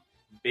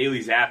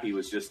 Bailey Zappi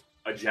was just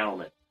a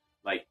gentleman.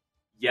 Like,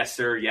 yes,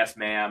 sir, yes,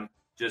 ma'am.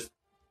 Just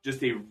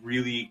a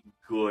really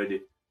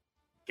good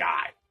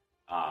guy.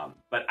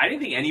 But I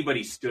didn't think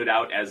anybody stood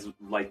out as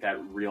like that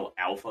real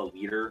alpha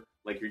leader,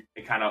 like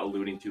you're kind of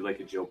alluding to, like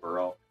a Joe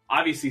Burrow.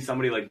 Obviously,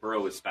 somebody like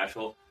Burrow is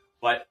special,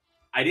 but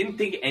I didn't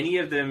think any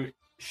of them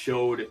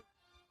showed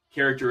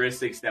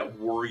characteristics that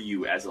were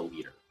you as a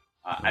leader.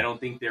 I don't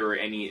think there were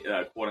any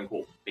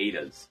quote-unquote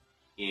betas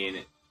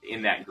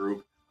in that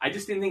group. I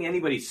just didn't think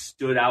anybody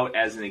stood out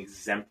as an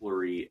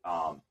exemplary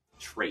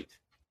trait,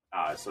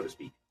 so to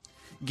speak.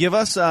 Give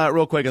us,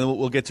 real quick, and then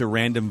we'll get to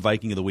random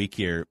Viking of the week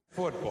here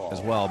as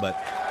well, but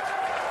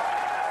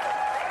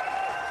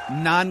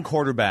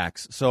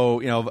non-quarterbacks.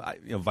 So,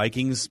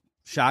 Vikings,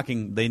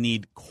 shocking, they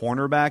need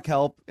cornerback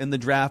help in the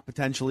draft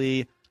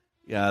potentially.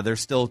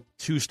 There's still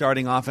 2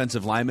 starting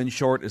offensive linemen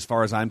short as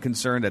far as I'm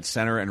concerned at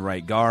center and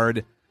right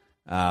guard.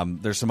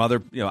 There's some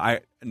other,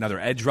 another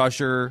edge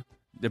rusher,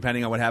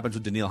 depending on what happens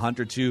with Danielle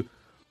Hunter too.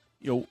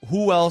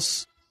 Who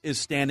else is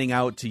standing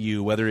out to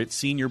you, whether it's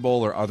Senior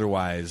Bowl or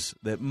otherwise,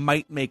 that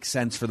might make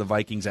sense for the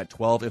Vikings at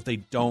 12 if they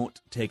don't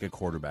take a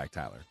quarterback,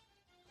 Tyler?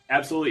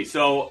 Absolutely.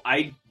 So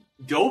I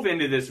dove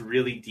into this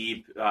really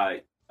deep on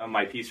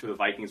my piece for the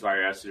Vikings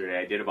Wire yesterday.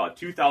 I did about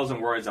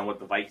 2,000 words on what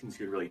the Vikings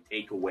could really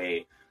take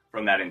away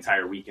from that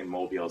entire week in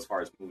Mobile as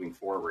far as moving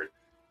forward.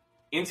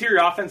 Interior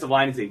offensive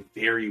line is a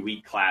very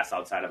weak class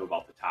outside of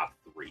about the top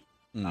 3.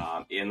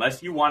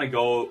 Unless you want to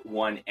go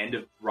one end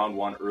of round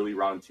 1, early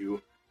round 2,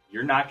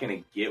 you're not going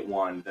to get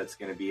one that's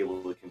going to be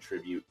able to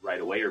contribute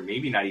right away, or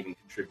maybe not even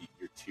contribute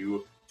year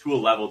 2 to a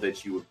level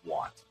that you would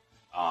want.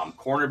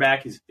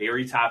 Cornerback is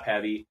very top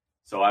heavy,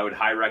 so I would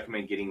highly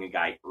recommend getting a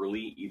guy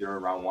early, either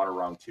in round 1 or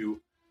round 2.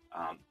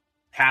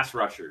 Pass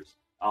rushers,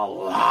 a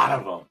lot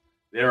of them.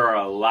 There are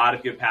a lot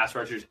of good pass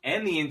rushers,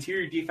 and the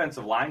interior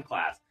defensive line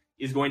class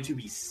is going to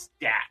be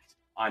stacked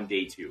on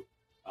day 2.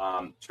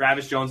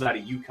 Travis Jones out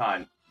of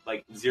UConn,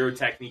 like zero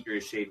technique or a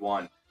shade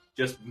 1,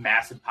 just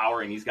massive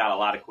power, and he's got a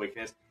lot of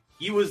quickness.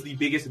 He was the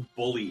biggest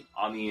bully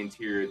on the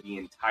interior the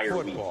entire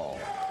week.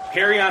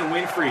 Perrion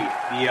Winfrey,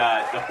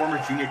 the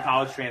former junior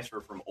college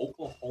transfer from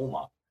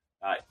Oklahoma,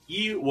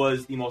 he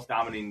was the most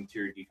dominant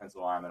interior defensive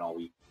lineman all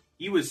week.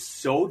 He was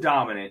so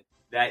dominant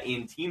that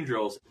in team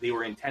drills, they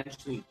were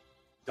intentionally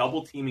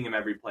double teaming him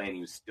every play, and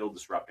he was still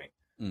disrupting.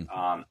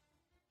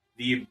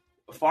 The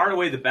far and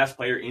away the best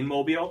player in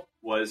Mobile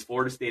was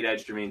Florida State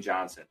edge Jermaine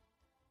Johnson.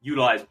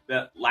 Utilized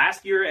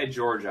last year at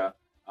Georgia.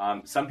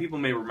 Some people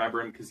may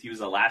remember him because he was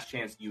a last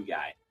chance U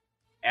guy.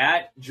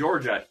 At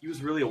Georgia, he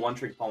was really a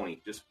one-trick pony,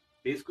 just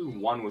basically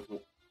won with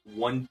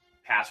one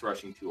pass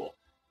rushing tool.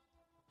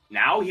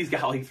 Now he's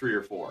got like 3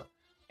 or 4,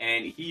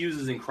 and he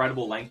uses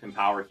incredible length and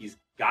power. He's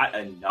got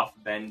enough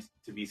bend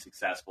to be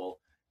successful,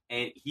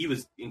 and he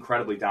was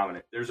incredibly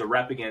dominant. There's a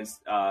rep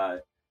against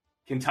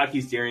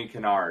Kentucky's Darian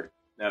Kennard,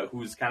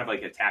 who's kind of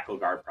like a tackle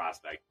guard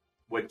prospect.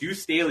 What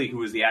Deuce Staley, who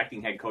was the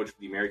acting head coach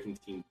for the American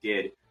team,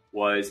 did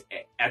was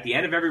at the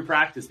end of every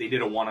practice, they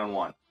did a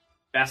one-on-one,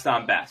 best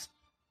on best.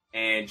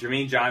 And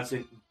Jermaine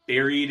Johnson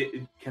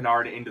buried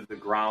Kennard into the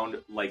ground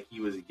like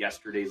he was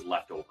yesterday's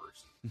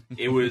leftovers.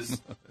 It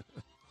was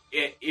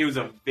it was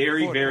a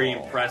very, very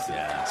impressive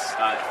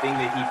thing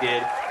that he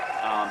did.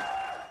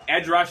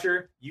 Edge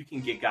rusher, you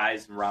can get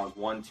guys in rounds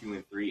 1, 2,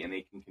 and 3, and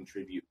they can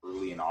contribute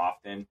early and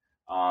often.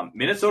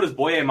 Minnesota's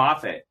Boye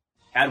Mafe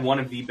had one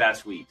of the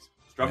best weeks.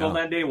 Struggled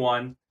on day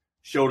 1,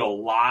 showed a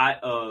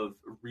lot of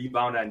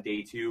rebound on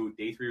day 2.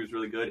 Day 3 was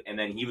really good, and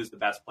then he was the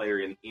best player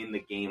in the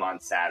game on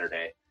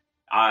Saturday.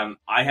 I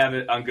have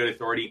it on good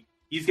authority.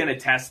 He's going to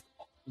test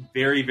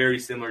very, very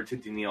similar to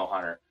Danielle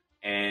Hunter.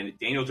 And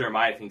Daniel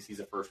Jeremiah thinks he's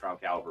a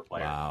first-round caliber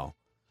player. Wow.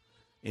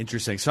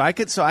 Interesting. So I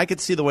could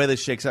see the way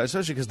this shakes out,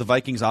 especially because the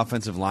Vikings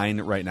offensive line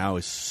right now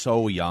is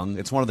so young.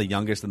 It's one of the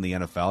youngest in the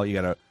NFL.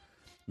 You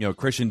got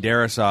Christian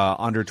Darrisaw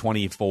under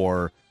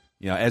 24.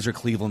 Ezra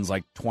Cleveland's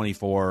like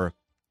 24.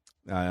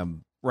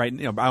 Right.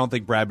 I don't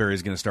think Bradbury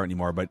is going to start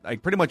anymore, but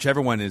like pretty much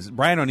everyone is.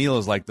 Brian O'Neill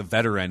is like the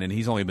veteran, and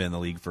he's only been in the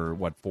league for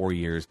 4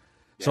 years.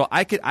 Yeah. So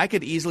I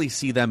could easily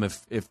see them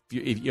if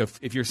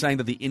you're saying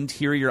that the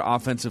interior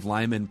offensive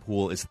lineman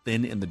pool is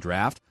thin in the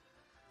draft.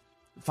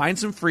 Find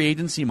some free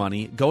agency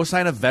money, go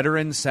sign a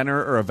veteran center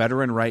or a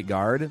veteran right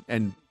guard,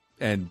 and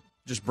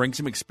just bring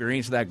some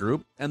experience to that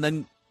group. And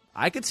then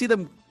I could see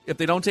them, if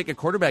they don't take a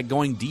quarterback,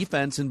 going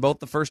defense in both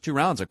the first 2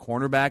 rounds, a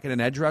cornerback and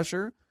an edge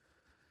rusher,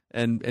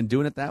 and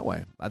doing it that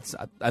way.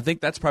 I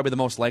think that's probably the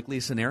most likely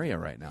scenario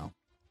right now.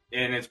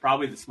 And it's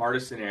probably the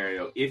smartest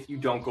scenario if you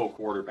don't go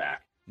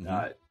quarterback.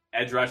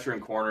 Edge rusher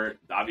and corner,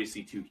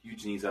 obviously 2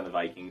 huge needs on the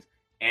Vikings.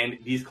 And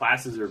these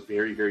classes are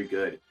very, very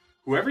good.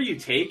 Whoever you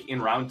take in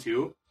round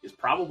 2 is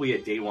probably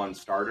a day 1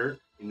 starter,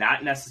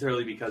 not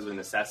necessarily because of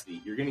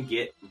necessity. You're going to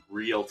get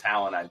real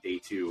talent on day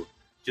 2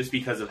 just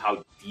because of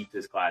how deep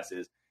this class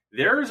is.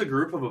 There is a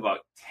group of about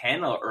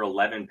 10 or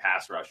 11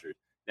 pass rushers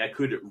that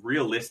could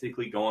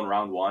realistically go in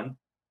round 1,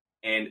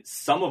 and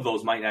some of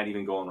those might not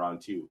even go in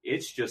round 2.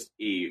 It's just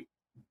a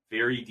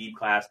very deep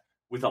class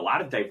with a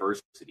lot of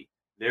diversity.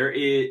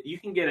 You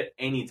can get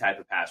any type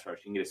of pass rush.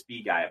 You can get a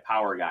speed guy, a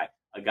power guy,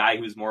 a guy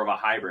who's more of a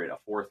hybrid, a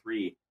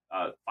 4-3,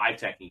 5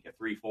 technique,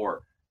 a 3-4.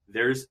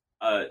 There's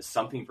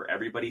something for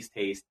everybody's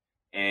taste.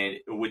 And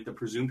with the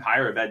presumed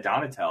hire of Ed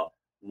Donatel,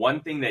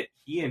 one thing that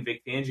he and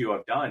Vic Fangio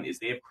have done is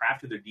they have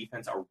crafted their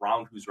defense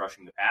around who's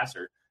rushing the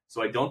passer.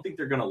 So I don't think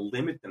they're going to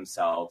limit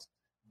themselves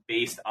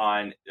based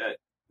on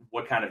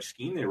what kind of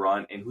scheme they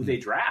run and who they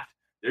draft.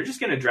 They're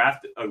just going to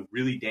draft a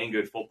really dang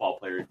good football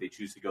player if they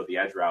choose to go the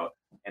edge route.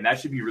 And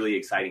that should be really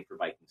exciting for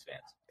Vikings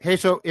fans. Hey,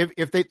 so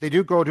if they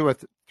do go to a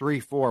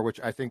 3-4, which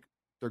I think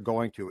they're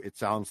going to, it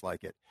sounds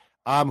like it.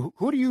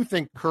 Who do you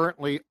think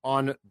currently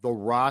on the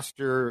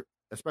roster,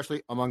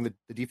 especially among the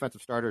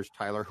defensive starters,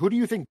 Tyler, who do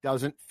you think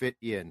doesn't fit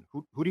in?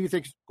 Who do you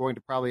think is going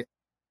to probably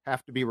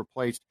have to be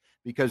replaced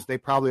because they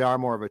probably are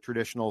more of a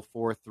traditional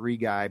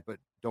 4-3 guy, but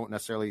don't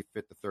necessarily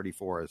fit the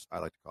 34, as I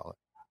like to call it?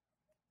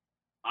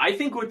 I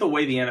think with the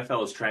way the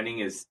NFL is trending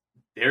is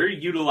they're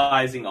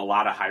utilizing a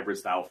lot of hybrid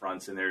style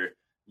fronts, and they're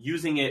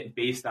using it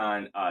based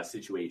on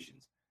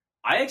situations.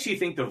 I actually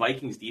think the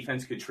Vikings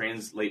defense could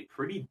translate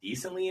pretty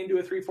decently into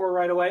a 3-4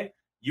 right away.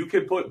 You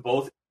could put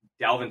both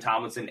Dalvin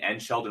Tomlinson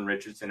and Sheldon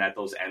Richardson at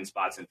those end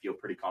spots and feel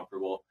pretty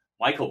comfortable.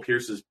 Michael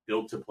Pierce is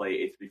built to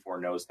play a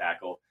 3-4 nose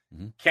tackle.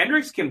 Mm-hmm.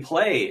 Kendricks can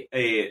play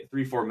a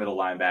 3-4 middle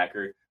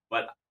linebacker,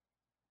 but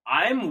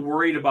I'm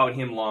worried about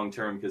him long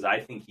term because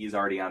I think he's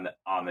already on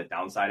the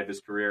downside of his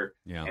career,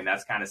 and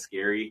that's kind of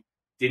scary.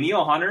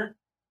 Danielle Hunter,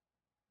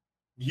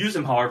 use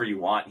him however you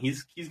want.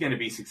 He's going to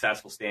be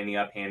successful standing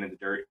up, hand in the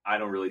dirt. I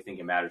don't really think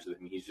it matters with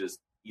him.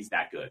 He's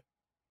that good.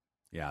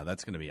 Yeah,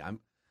 that's going to be. I'm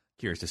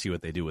curious to see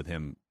what they do with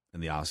him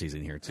in the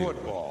offseason here too.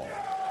 Football.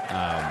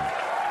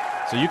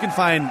 So you can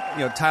find,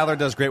 Tyler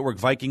does great work.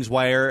 Vikings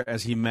Wire,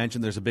 as he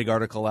mentioned, there's a big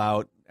article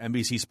out.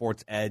 NBC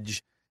Sports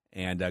Edge.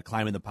 And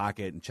Climb in the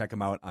Pocket, and check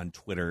him out on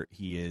Twitter.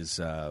 He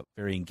is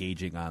very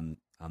engaging on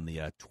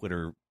the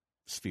Twitter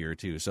sphere,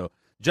 too. So,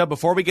 Judd,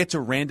 before we get to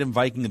Random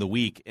Viking of the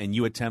Week, and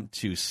you attempt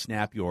to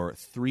snap your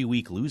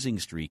 3-week losing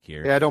streak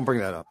here. Yeah, don't bring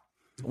that up.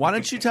 Why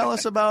don't you tell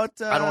us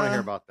about... I don't want to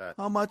hear about that.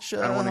 How much?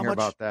 I don't want to hear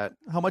about that.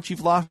 How much you've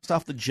lost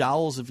off the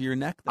jowls of your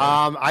neck there?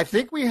 I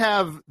think we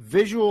have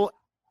visual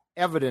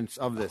evidence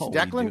of this.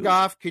 Declan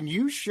Goff, can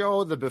you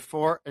show the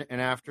before and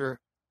after...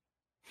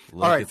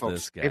 Look all right, at folks,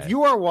 this guy. if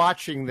you are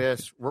watching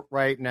this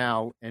right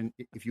now, and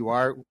if you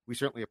are, we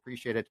certainly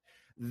appreciate it.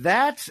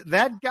 That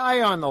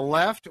guy on the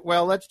left,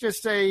 well, let's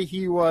just say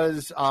he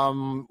was,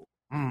 how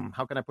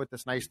can I put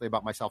this nicely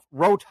about myself?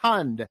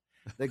 Rotund.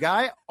 The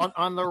guy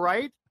on the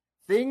right,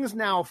 things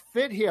now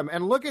fit him.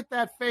 And look at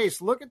that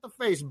face. Look at the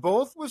face.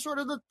 Both was sort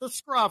of the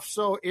scruff.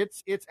 So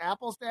it's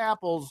apples to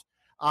apples.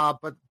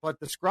 But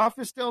the scruff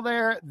is still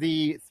there.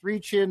 The 3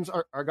 chins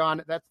are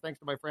gone. That's thanks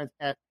to my friends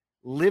at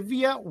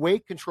Livia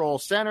Weight Control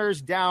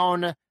Centers,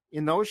 down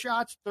in those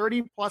shots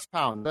 30-plus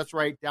pounds. That's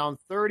right, down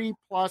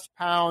 30-plus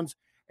pounds.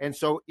 And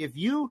so if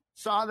you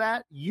saw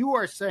that, you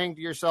are saying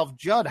to yourself,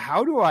 Judd,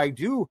 how do I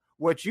do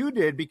what you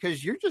did?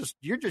 Because you're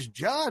just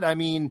Judd. I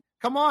mean,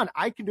 come on,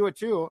 I can do it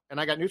too. And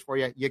I got news for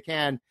you. You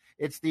can.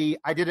 It's the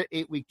I Did It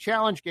 8-week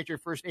challenge. Get your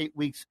first 8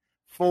 weeks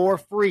for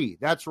free.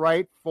 That's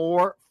right,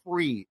 for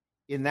free.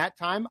 In that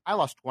time, I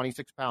lost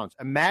 26 pounds.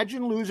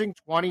 Imagine losing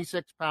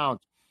 26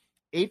 pounds.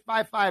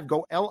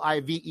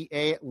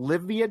 855-GO-LIVEA,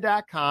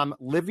 Livea.com,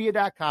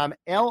 Livea.com,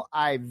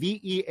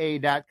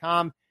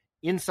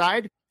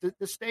 inside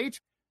the state.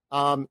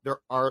 There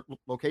are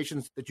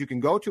locations that you can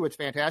go to. It's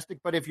fantastic.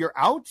 But if you're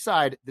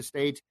outside the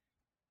state,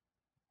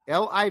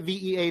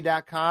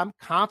 Livea.com,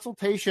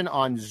 consultation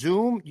on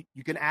Zoom.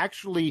 You can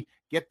actually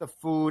get the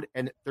food,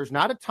 and there's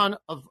not a ton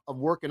of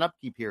work and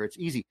upkeep here. It's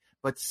easy,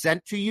 but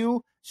sent to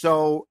you.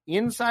 So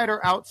inside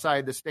or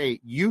outside the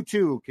state, you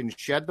too can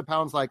shed the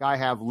pounds like I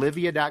have.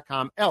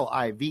 Livea.com,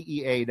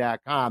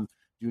 Livea.com.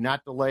 Do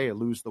not delay or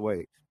lose the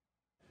weight.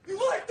 You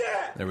like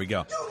that? There we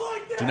go. You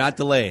like that? Do not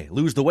delay.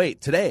 Lose the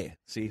weight today.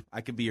 See,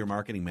 I could be your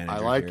marketing manager. I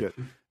like here. it.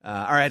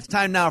 All right, it's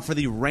time now for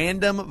the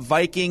Random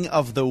Viking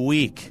of the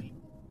Week.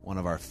 One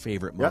of our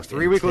favorite, most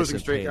 3-week losing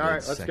streak. All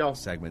right, let's go.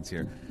 Segments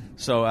here.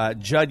 So,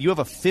 Judd, you have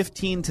a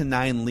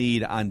 15-9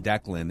 lead on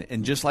Declan,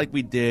 and just like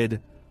we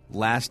did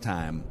last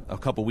time, a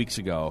couple weeks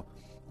ago,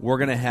 we're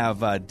going to have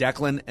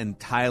Declan and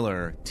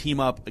Tyler team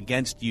up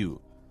against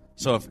you.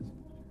 So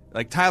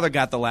if Tyler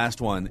got the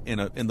last one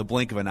in the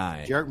blink of an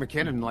eye. Jerick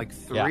McKinnon,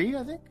 3,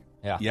 I think?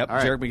 Yeah. Yep, All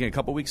right. Jerick McKinnon, a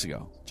couple weeks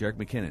ago. Jerick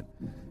McKinnon.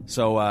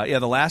 So,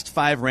 the last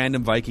 5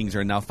 random Vikings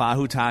are now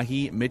Fahu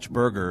Tahi, Mitch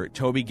Berger,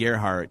 Toby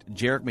Gerhart,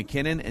 Jerick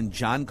McKinnon, and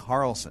John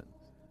Carlson.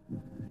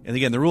 And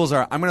again, the rules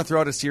are I'm going to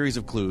throw out a series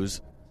of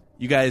clues.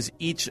 You guys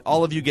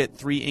all of you get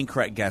 3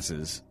 incorrect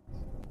guesses.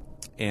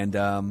 And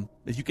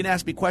if you can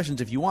ask me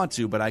questions if you want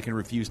to, but I can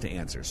refuse to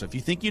answer. So if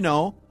you think you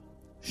know,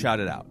 shout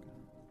it out.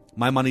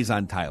 My money's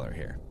on Tyler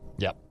here.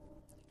 Yep.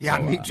 Yeah,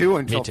 So, me too,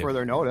 until me too.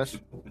 further notice.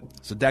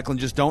 So Declan,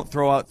 just don't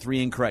throw out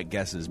 3 incorrect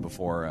guesses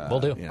before. Will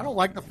do. I don't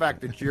like the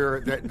fact that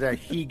that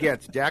he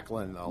gets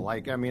Declan, though.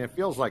 It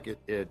feels like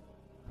it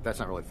that's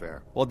not really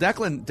fair. Well,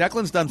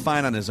 Declan's done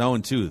fine on his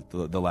own, too,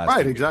 the last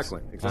Right, few weeks.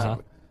 exactly. Uh-huh.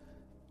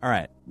 All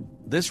right.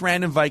 This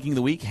random Viking of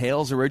the week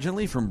hails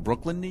originally from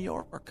Brooklyn, New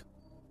York.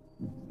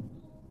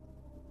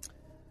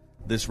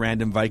 This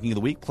random Viking of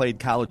the week played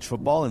college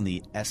football in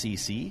the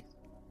SEC.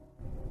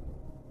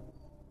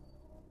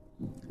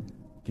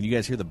 Can you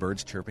guys hear the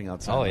birds chirping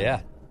outside? Oh,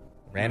 yeah.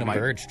 Random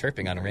birds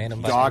chirping on a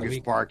random Viking Dog of the is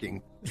week.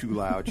 barking too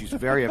loud. She's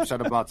very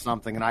upset about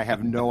something, and I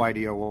have no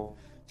idea what.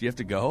 Do you have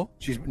to go?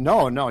 She's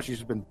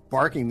been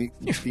barking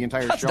the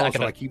entire That's show, not so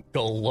gonna I keep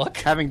go look.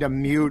 having to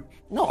mute.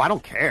 No, I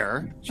don't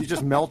care. She's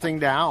just melting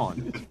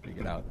down. Take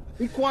it out.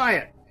 Be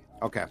quiet.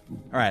 Okay. All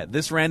right.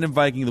 This random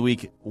Viking of the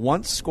week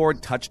once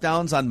scored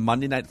touchdowns on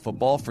Monday Night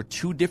Football for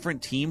 2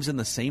 different teams in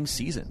the same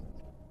season.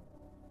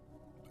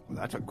 Well,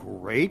 that's a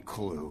great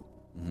clue.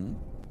 Mm-hmm.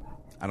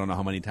 I don't know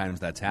how many times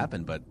that's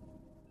happened, but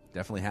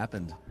definitely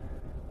happened.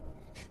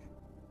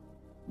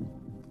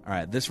 All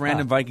right. This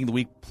random Viking of the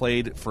week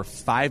played for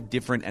 5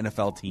 different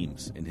NFL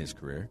teams in his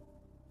career.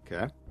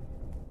 Okay.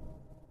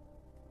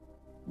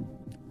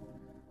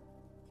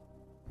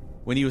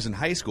 When he was in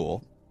high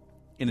school,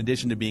 in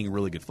addition to being a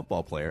really good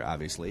football player,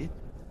 obviously,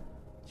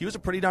 he was a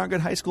pretty darn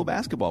good high school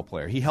basketball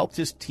player. He helped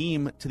his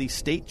team to the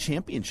state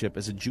championship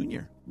as a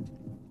junior.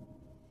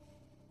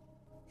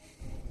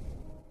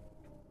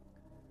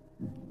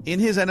 In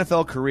his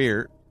NFL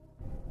career,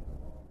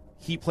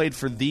 he played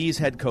for these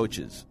head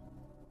coaches.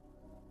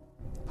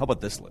 How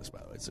about this list, by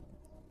the way? It's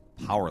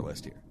a power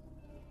list here.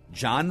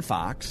 John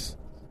Fox,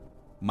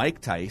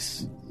 Mike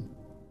Tice,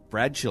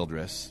 Brad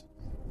Childress,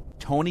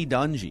 Tony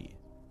Dungy,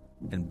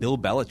 and Bill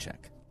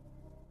Belichick.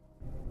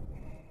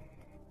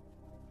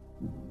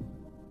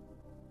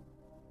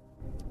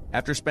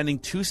 After spending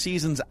 2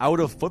 seasons out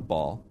of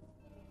football,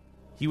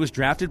 he was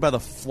drafted by the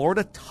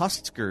Florida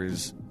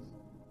Tuskers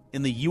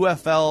in the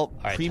UFL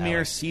right, Premier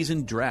Tyler.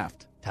 Season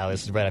Draft. Tyler,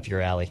 this is right up your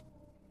alley.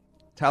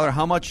 Tyler,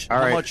 how much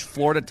right. much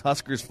Florida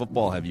Tuskers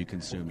football have you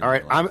consumed? All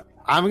right. I'm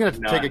going to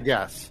None. take a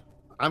guess.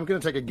 I'm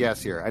going to take a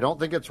guess here. I don't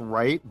think it's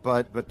right,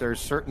 but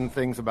there's certain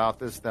things about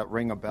this that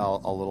ring a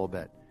bell a little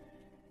bit.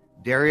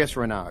 Darius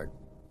Renard.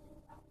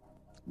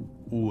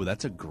 Ooh,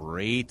 that's a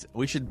great.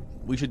 We should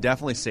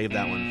definitely save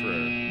that one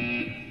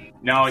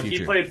No, if Future.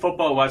 he played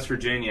football at West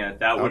Virginia,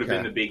 that would have Okay.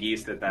 been the Big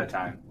East at that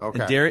time. for.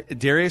 Okay. And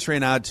Darius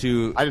Reynard,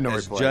 too, I didn't know he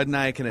as played Judd and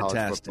I can college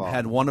attest, football.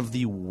 had one of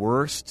the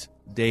worst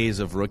days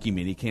of rookie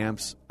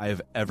minicamps I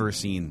have ever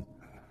seen.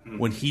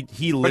 When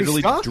he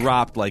literally stuck.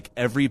 dropped like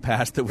every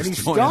pass that was And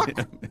he thrown stuck. at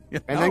him.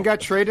 And then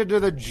got traded to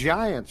the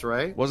Giants,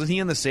 right? Wasn't he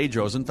in the Sage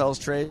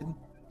Rosenfels trade?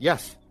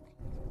 Yes.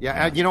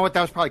 Yeah, you know what?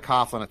 That was probably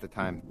Coughlin at the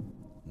time.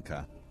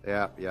 Okay.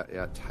 Yeah.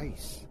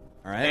 Tice.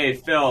 All right. Hey,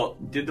 Phil,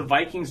 did the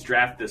Vikings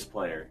draft this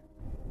player?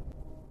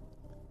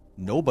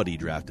 Nobody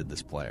drafted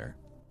this player.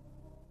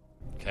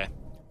 Okay.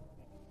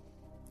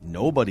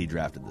 Nobody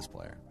drafted this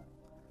player.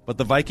 But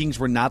the Vikings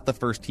were not the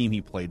first team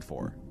he played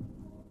for.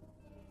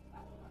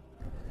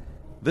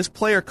 This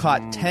player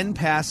caught 10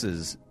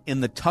 passes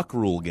in the Tuck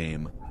Rule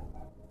game.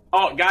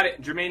 Oh, got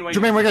it. Jermaine Wiggins.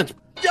 Jermaine Wiggins.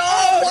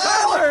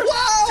 Tyler!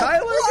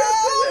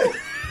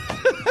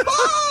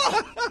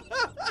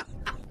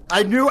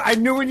 I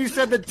knew when you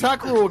said the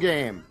Tuck Rule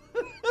game.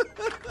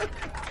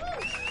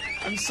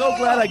 I'm so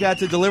glad I got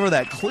to deliver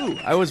that clue.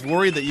 I was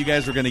worried that you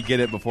guys were going to get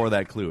it before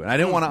that clue, and I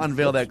didn't want to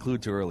unveil that clue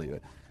too early.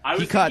 I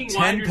was He caught thinking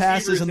 10 wide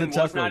passes receivers in the and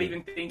Tuck was not Rule.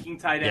 even thinking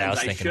tight ends. Yeah, I was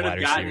I thinking should have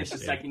wide gotten it receivers,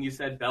 the yeah. second you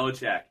said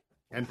Belichick.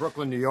 And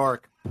Brooklyn, New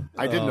York.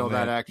 I did know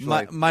that, man.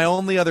 actually. My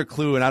only other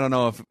clue, and I don't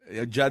know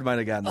if Judd might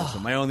have gotten this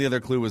one. My only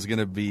other clue was going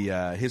to be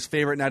his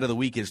favorite night of the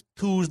week is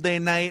Tuesday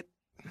night.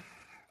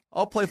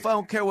 I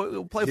don't care.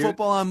 We'll play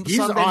football on He's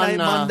Sunday on, night,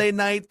 Monday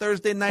night,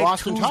 Thursday night,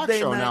 Boston Tuesday Talk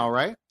Show night. now,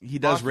 right? He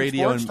does Boston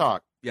radio Sports and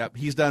Talk. Yep,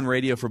 he's done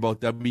radio for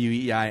both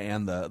WEI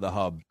and the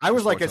Hub. I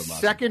was like a Sports Hub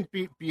Boston. second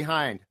beat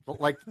behind,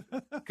 like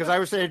because I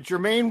was saying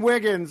Jermaine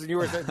Wiggins, and you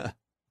were saying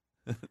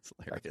That's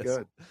hilarious. that's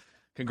good.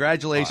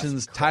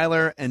 Congratulations,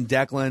 Tyler and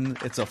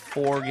Declan. It's a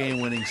 4-game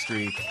winning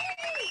streak.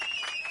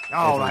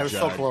 Oh, over I was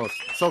so Judd. close,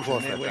 so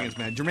close. Jermaine that Wiggins,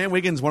 time. man. Jermaine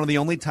Wiggins, one of the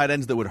only tight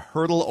ends that would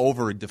hurdle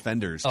over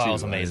defenders, too. Oh, that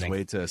was on his amazing.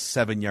 way to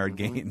 7-yard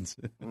gains.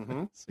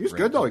 Mm-hmm. He was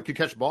good though. He could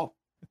catch the ball.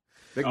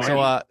 Big Oh, man.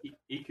 So,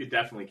 he could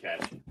definitely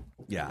catch.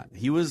 yeah,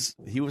 he was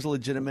a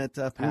legitimate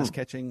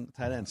pass-catching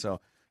tight end. So,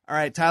 all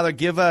right, Tyler,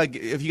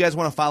 if you guys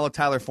want to follow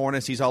Tyler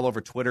Fornes, he's all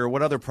over Twitter.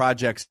 What other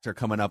projects are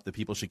coming up that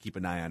people should keep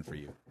an eye on for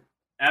you?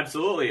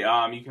 Absolutely.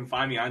 You can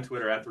find me on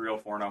Twitter at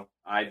 @TheRealForno.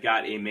 I've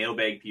got a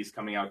mailbag piece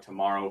coming out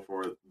tomorrow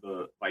for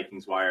the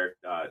Vikings Wire,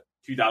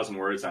 2,000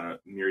 words on a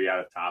myriad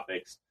of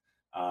topics.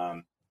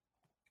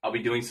 I'll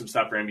be doing some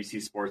stuff for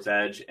NBC Sports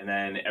Edge, and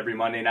then every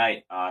Monday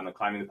night on the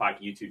Climbing the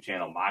Pocket YouTube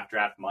channel, Mock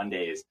Draft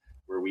Mondays,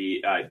 where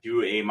we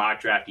do a mock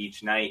draft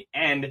each night,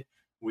 and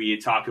we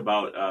talk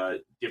about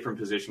different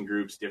position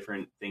groups,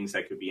 different things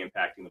that could be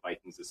impacting the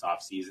Vikings this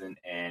offseason,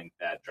 and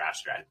that draft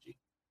strategy.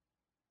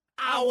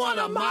 I want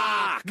a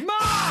mock.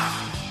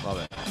 Love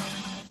it.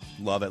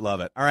 Love it,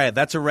 love it. All right,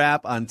 that's a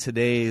wrap on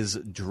today's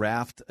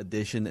draft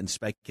edition and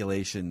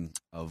speculation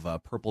of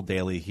Purple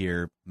Daily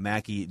here.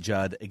 Mackie,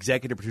 Judd,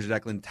 executive producer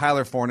Declan,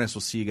 Tyler Fornes.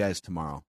 We'll see you guys tomorrow.